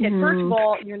 And he said, first of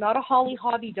all, you're not a Holly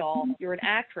Hobby doll. You're an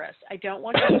actress. I don't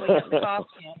want you going out in the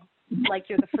costume like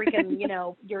you're the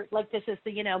freaking, you're like this is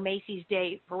the, Macy's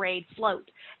Day Parade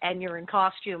float, and you're in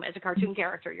costume as a cartoon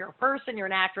character. You're a person. You're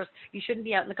an actress. You shouldn't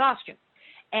be out in the costume.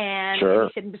 And he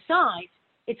said, and besides,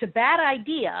 it's a bad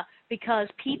idea because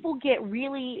people get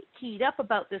really keyed up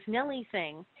about this Nellie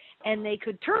thing, and they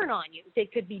could turn on you. They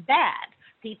could be bad.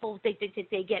 People, they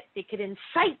could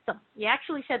incite them. He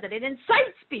actually said that it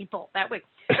incites people that way.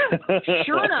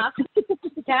 Sure enough,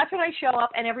 Catherine and I show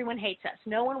up, and everyone hates us.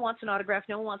 No one wants an autograph.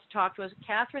 No one wants to talk to us.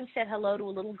 Catherine said hello to a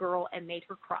little girl and made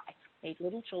her cry. Made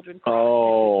little children cry.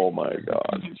 Oh, my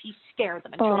God. And she scared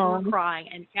them, and children were crying.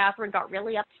 And Catherine got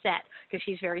really upset because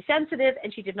she's very sensitive,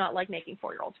 and she did not like making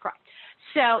 4-year-olds cry.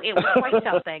 So it was quite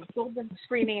something. Children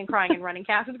screaming and crying and running.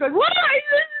 Catherine's going, why?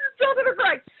 Children are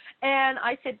crying. And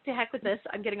I said, to heck with this.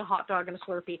 I'm getting a hot dog and a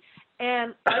Slurpee.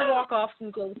 And I walk off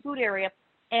and go to the food area.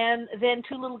 And then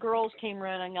 2 little girls came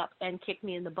running up and kicked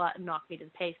me in the butt and knocked me to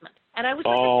the pavement. And I was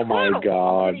like, oh, my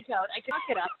God. I could not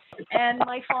get up. And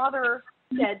my father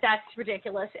said, that's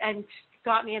ridiculous, and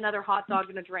got me another hot dog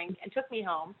and a drink and took me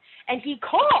home. And he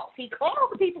called the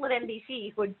people at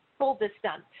NBC who had pulled this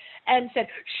stunt and said,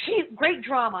 great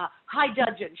drama, high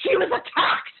dudgeon. She was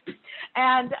attacked.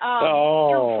 And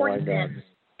my God.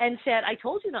 And said, I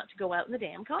told you not to go out in the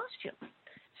damn costume.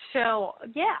 So,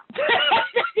 yeah.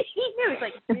 He knew. He's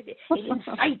like, it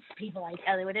incites people, I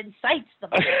tell you. It incites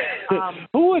them.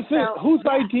 Who was it? Whose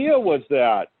idea was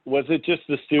that? Was it just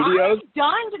the studio's? I'm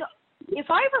dying to know.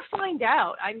 If I ever find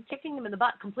out, I'm kicking them in the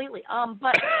butt completely.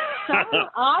 But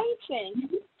I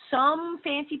think some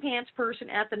fancy pants person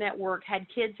at the network had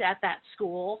kids at that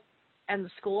school, and the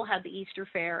school had the Easter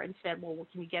fair and said, well,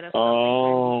 can you get us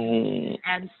something?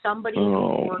 And somebody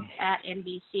who worked at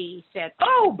NBC said,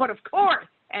 but of course,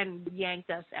 and yanked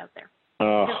us out there.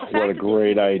 What a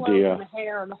great idea. And the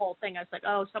hair and the whole thing. I was like,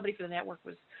 somebody from the network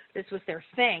this was their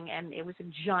thing, and it was a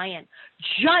giant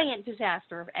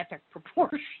disaster of epic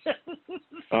proportions.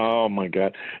 Oh my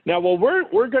God! Now, well,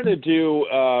 we're going to do.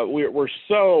 We're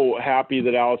so happy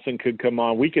that Allison could come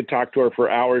on. We could talk to her for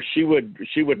hours. She would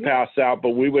pass out, but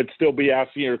we would still be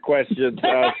asking her questions.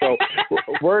 So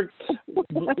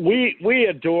we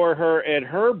adore her, and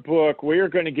her book. We are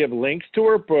going to give links to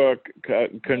her book,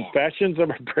 Confessions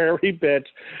of a Prairie Bitch.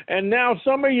 And now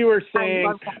some of you are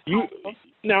saying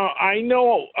Now, I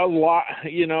know a lot,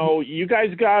 you guys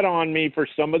got on me for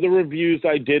some of the reviews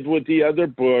I did with the other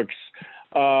books,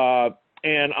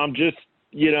 and I'm just,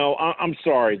 I'm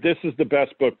sorry. This is the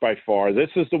best book by far. This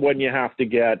is the one you have to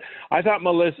get. I thought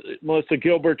Melissa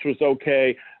Gilbert's was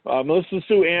okay. Melissa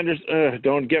Sue Anderson,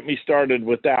 don't get me started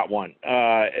with that one.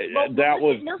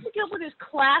 Melissa Gilbert is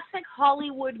classic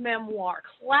Hollywood memoir.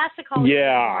 Classic Hollywood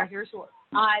memoir. Here's what.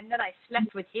 And then I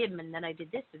slept with him, and then I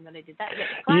did this, and then I did that.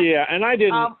 Yeah, and I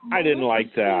didn't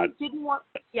like that. She didn't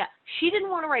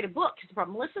want to write a book. That's the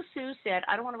problem. Melissa Sue said,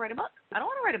 I don't want to write a book. I don't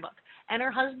want to write a book. And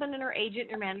her husband and her agent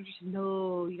and her manager said,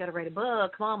 no, you got to write a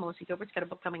book. Come on, Melissa Gilbert's got a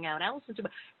book coming out. Allison's a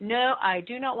book. No, I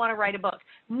do not want to write a book.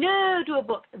 No, do a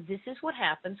book. This is what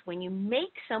happens when you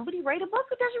make somebody write a book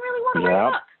who doesn't really want to write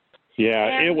a book. Yeah,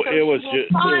 and it was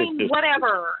just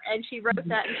whatever. And she wrote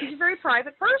that, and she's a very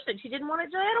private person. She didn't want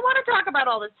to. I don't want to talk about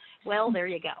all this. Well, there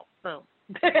you go. Boom.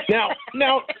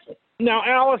 Now,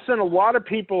 Allison. A lot of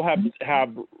people have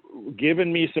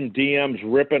given me some DMs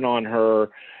ripping on her.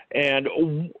 And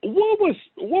what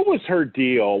was her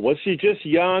deal? Was she just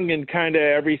young and kind of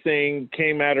everything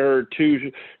came at her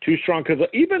too strong? Because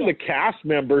even the cast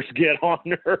members get on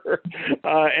her,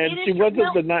 and she wasn't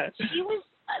She was.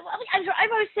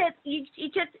 I've always said you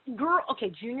get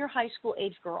junior high school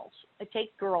age girls. I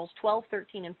take girls 12,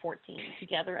 13, and 14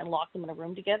 together and lock them in a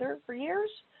room together for years.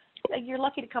 You're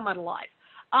lucky to come out alive.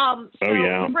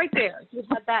 Right there, you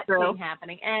had that thing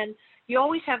happening, and you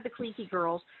always have the cliquey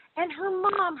girls. And her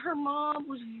mom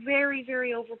was very,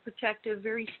 very overprotective,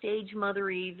 very stage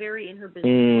mothery, very in her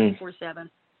business 24/7.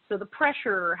 So the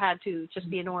pressure had to just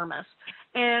be enormous.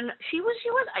 And she's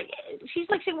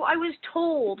like saying, well, I was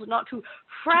told not to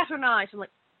fraternize. I'm like,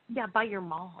 yeah, by your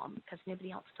mom, because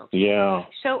nobody else told you. Yeah.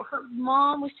 So her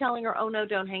mom was telling her, oh, no,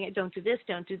 don't hang it, don't do this,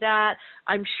 don't do that.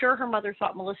 I'm sure her mother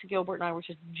thought Melissa Gilbert and I were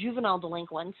just juvenile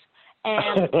delinquents.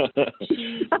 And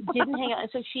she didn't hang out. And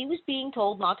so she was being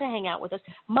told not to hang out with us.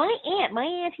 My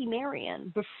Auntie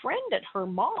Marion, befriended her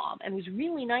mom and was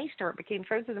really nice to her, became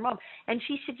friends with her mom. And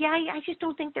she said, yeah, I just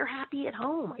don't think they're happy at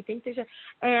home. I think there's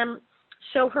and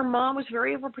So her mom was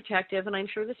very overprotective, and I'm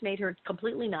sure this made her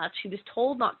completely nuts. She was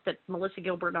told not that Melissa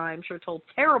Gilbert and I, I'm sure, told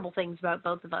terrible things about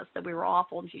both of us, that we were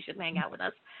awful and she shouldn't hang out with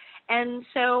us. And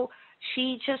so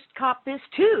she just copped this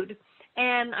tood.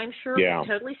 And I'm sure it was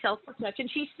totally self-protection.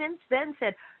 She since then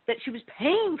said that she was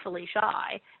painfully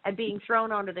shy at being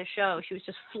thrown onto the show. She was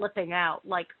just flipping out,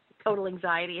 like total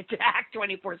anxiety attack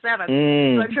 24/7.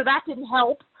 So I'm sure that didn't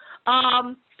help.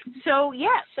 So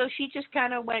she just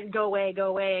kind of went go away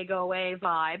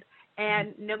vibe,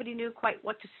 and nobody knew quite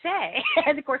what to say.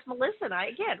 And of course, Melissa and I,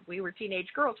 again, we were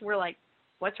teenage girls. We're like,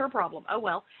 what's her problem? Oh,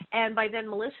 well. And by then,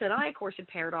 Melissa and I, of course, had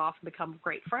paired off and become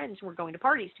great friends. We're going to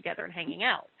parties together and hanging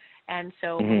out. And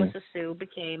so Melissa Sue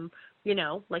became,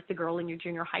 like the girl in your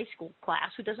junior high school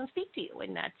class who doesn't speak to you,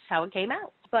 and that's how it came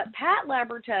out. But Pat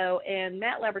Laberteau and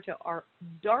Matt Laberteau are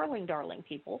darling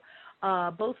people,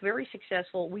 both very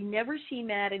successful. We never see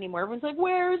Matt anymore. Everyone's like,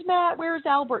 where's Matt? Where's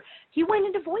Albert? He went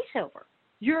into voiceover.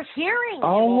 You're hearing him.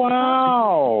 Oh,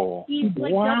 wow. He's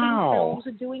like dubbing films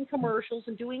and doing commercials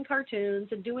and doing cartoons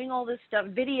and doing all this stuff,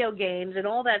 video games and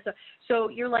all that stuff. So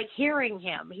you're like hearing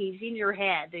him. He's in your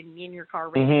head and in your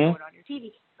car radio and on your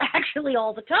TV actually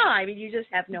all the time, and you just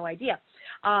have no idea.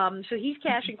 So he's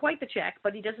cashing quite the check,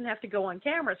 but he doesn't have to go on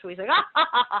camera. So he's like,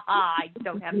 I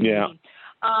don't have to be.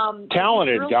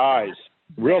 Talented guys.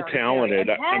 Real talented.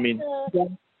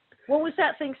 What was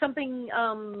that thing? Something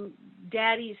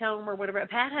Daddy's Home or whatever.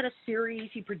 Pat had a series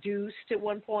he produced at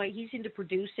one point. He's into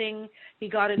producing. He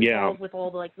got involved with all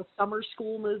the summer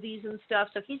school movies and stuff.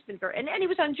 So he's been very, and he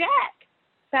was on Jack.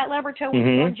 Pat Laberteau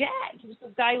was on Jack. He was the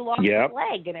guy who lost his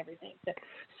leg and everything.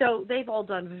 So they've all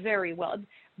done very well.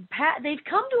 Pat, they've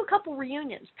come to a couple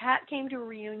reunions. Pat came to a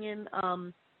reunion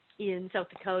in South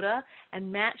Dakota, and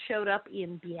Matt showed up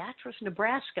in Beatrice,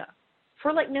 Nebraska.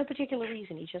 For no particular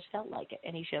reason. He just felt like it,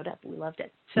 and he showed up. We loved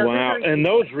it. So wow, and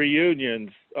those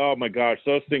reunions, oh, my gosh,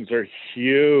 those things are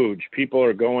huge. People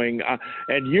are going,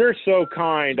 and you're so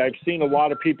kind. I've seen a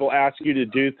lot of people ask you to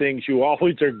do things. You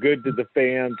always are good to the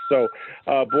fans. So,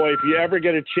 boy, if you ever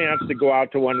get a chance to go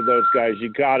out to one of those guys,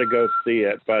 you got to go see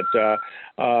it. But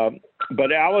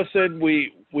Allison,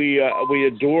 we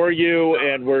adore you,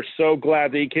 and we're so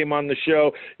glad that you came on the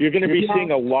show. You're going to be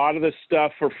seeing a lot of the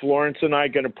stuff for Florence and I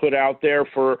going to put out there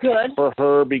for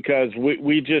her, because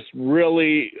we just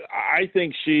really, I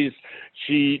think she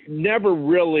never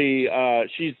really,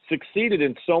 she's succeeded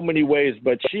in so many ways,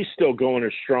 but she's still going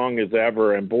as strong as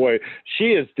ever. And boy,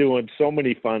 she is doing so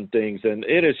many fun things, and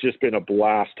it has just been a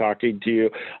blast talking to you.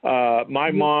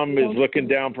 My mom is looking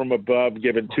down from above,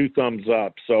 giving 2 thumbs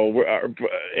up. So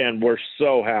we're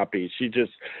so happy. She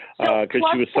just, because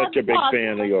she was such a big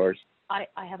fan of yours.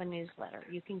 I have a newsletter.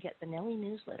 You can get the Nellie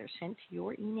newsletter sent to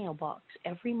your email box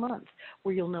every month,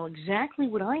 where you'll know exactly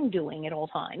what I'm doing at all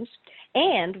times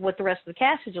and what the rest of the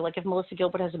cast is doing, like if Melissa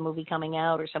Gilbert has a movie coming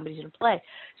out or somebody's going to play.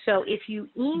 So if you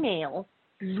email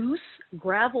Loose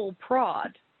Gravel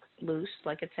Prod, loose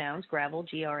like it sounds, gravel,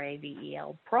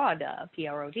 Gravel, prod,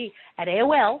 Prod, at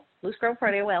AOL, Loose Gravel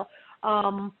Prod, AOL,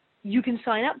 you can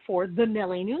sign up for the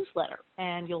Nellie newsletter,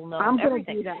 and you'll know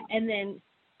everything. Do that. And then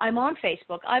I'm on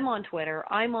Facebook. I'm on Twitter.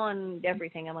 I'm on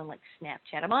everything. I'm on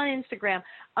Snapchat. I'm on Instagram.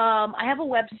 I have a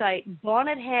website,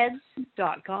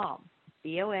 bonnetheads.com.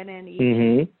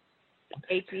 BONNETHEADS,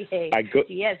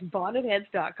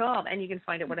 bonnetheads.com, and you can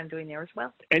find out what I'm doing there as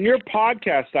well. And your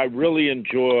podcast, I really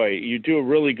enjoy. You do a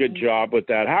really good job with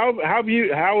that. How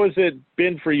has it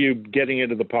been for you getting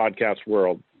into the podcast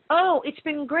world? Oh, it's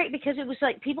been great, because it was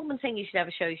people have been saying you should have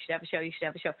a show, you should have a show, you should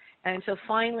have a show. And so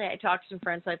finally I talked to some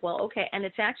friends well, okay. And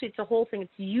it's a whole thing.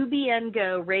 It's UBN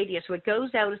Go Radio. So it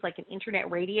goes out as an internet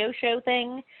radio show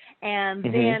thing. And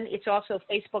then it's also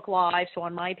Facebook Live. So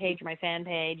on my page, my fan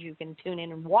page, you can tune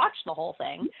in and watch the whole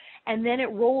thing. And then it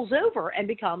rolls over and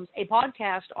becomes a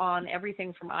podcast on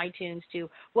everything from iTunes to,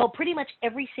 pretty much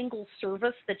every single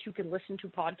service that you can listen to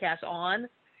podcasts on.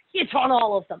 It's on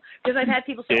all of them, because I've had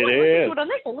people say, listen to it on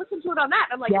this, or listen to it on that.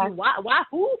 I'm like,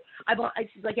 who?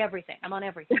 It's everything. I'm on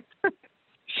everything.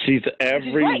 She's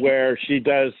everywhere. She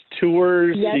does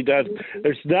tours. Yes. She does.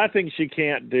 There's nothing she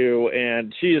can't do,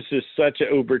 and she is just such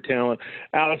an uber talent.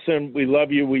 Allison, we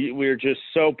love you. We're just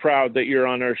so proud that you're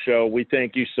on our show. We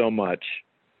thank you so much.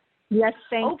 Yes,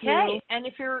 thank you. Okay, and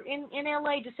if you're in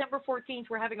LA, December 14th,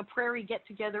 we're having a Prairie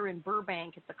get-together in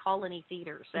Burbank at the Colony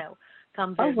Theater, so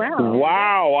come visit. Oh,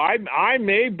 wow. Wow,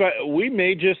 we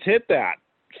may just hit that.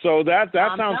 So that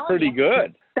sounds pretty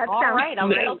good. All right, I'll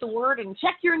get out the word and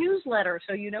check your newsletter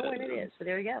so you know when it is. So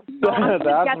there you go.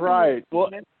 That's right. Well,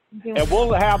 And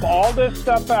we'll have all this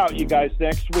stuff out, you guys,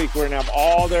 next week. We're going to have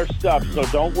all their stuff, so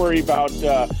don't worry about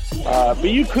but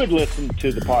you could listen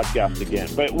to the podcast again.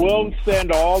 But we'll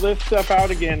send all this stuff out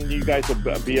again, and you guys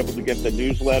will be able to get the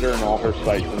newsletter and all her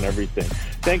sites and everything.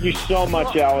 Thank you so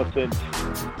much, Allison.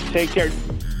 Take care.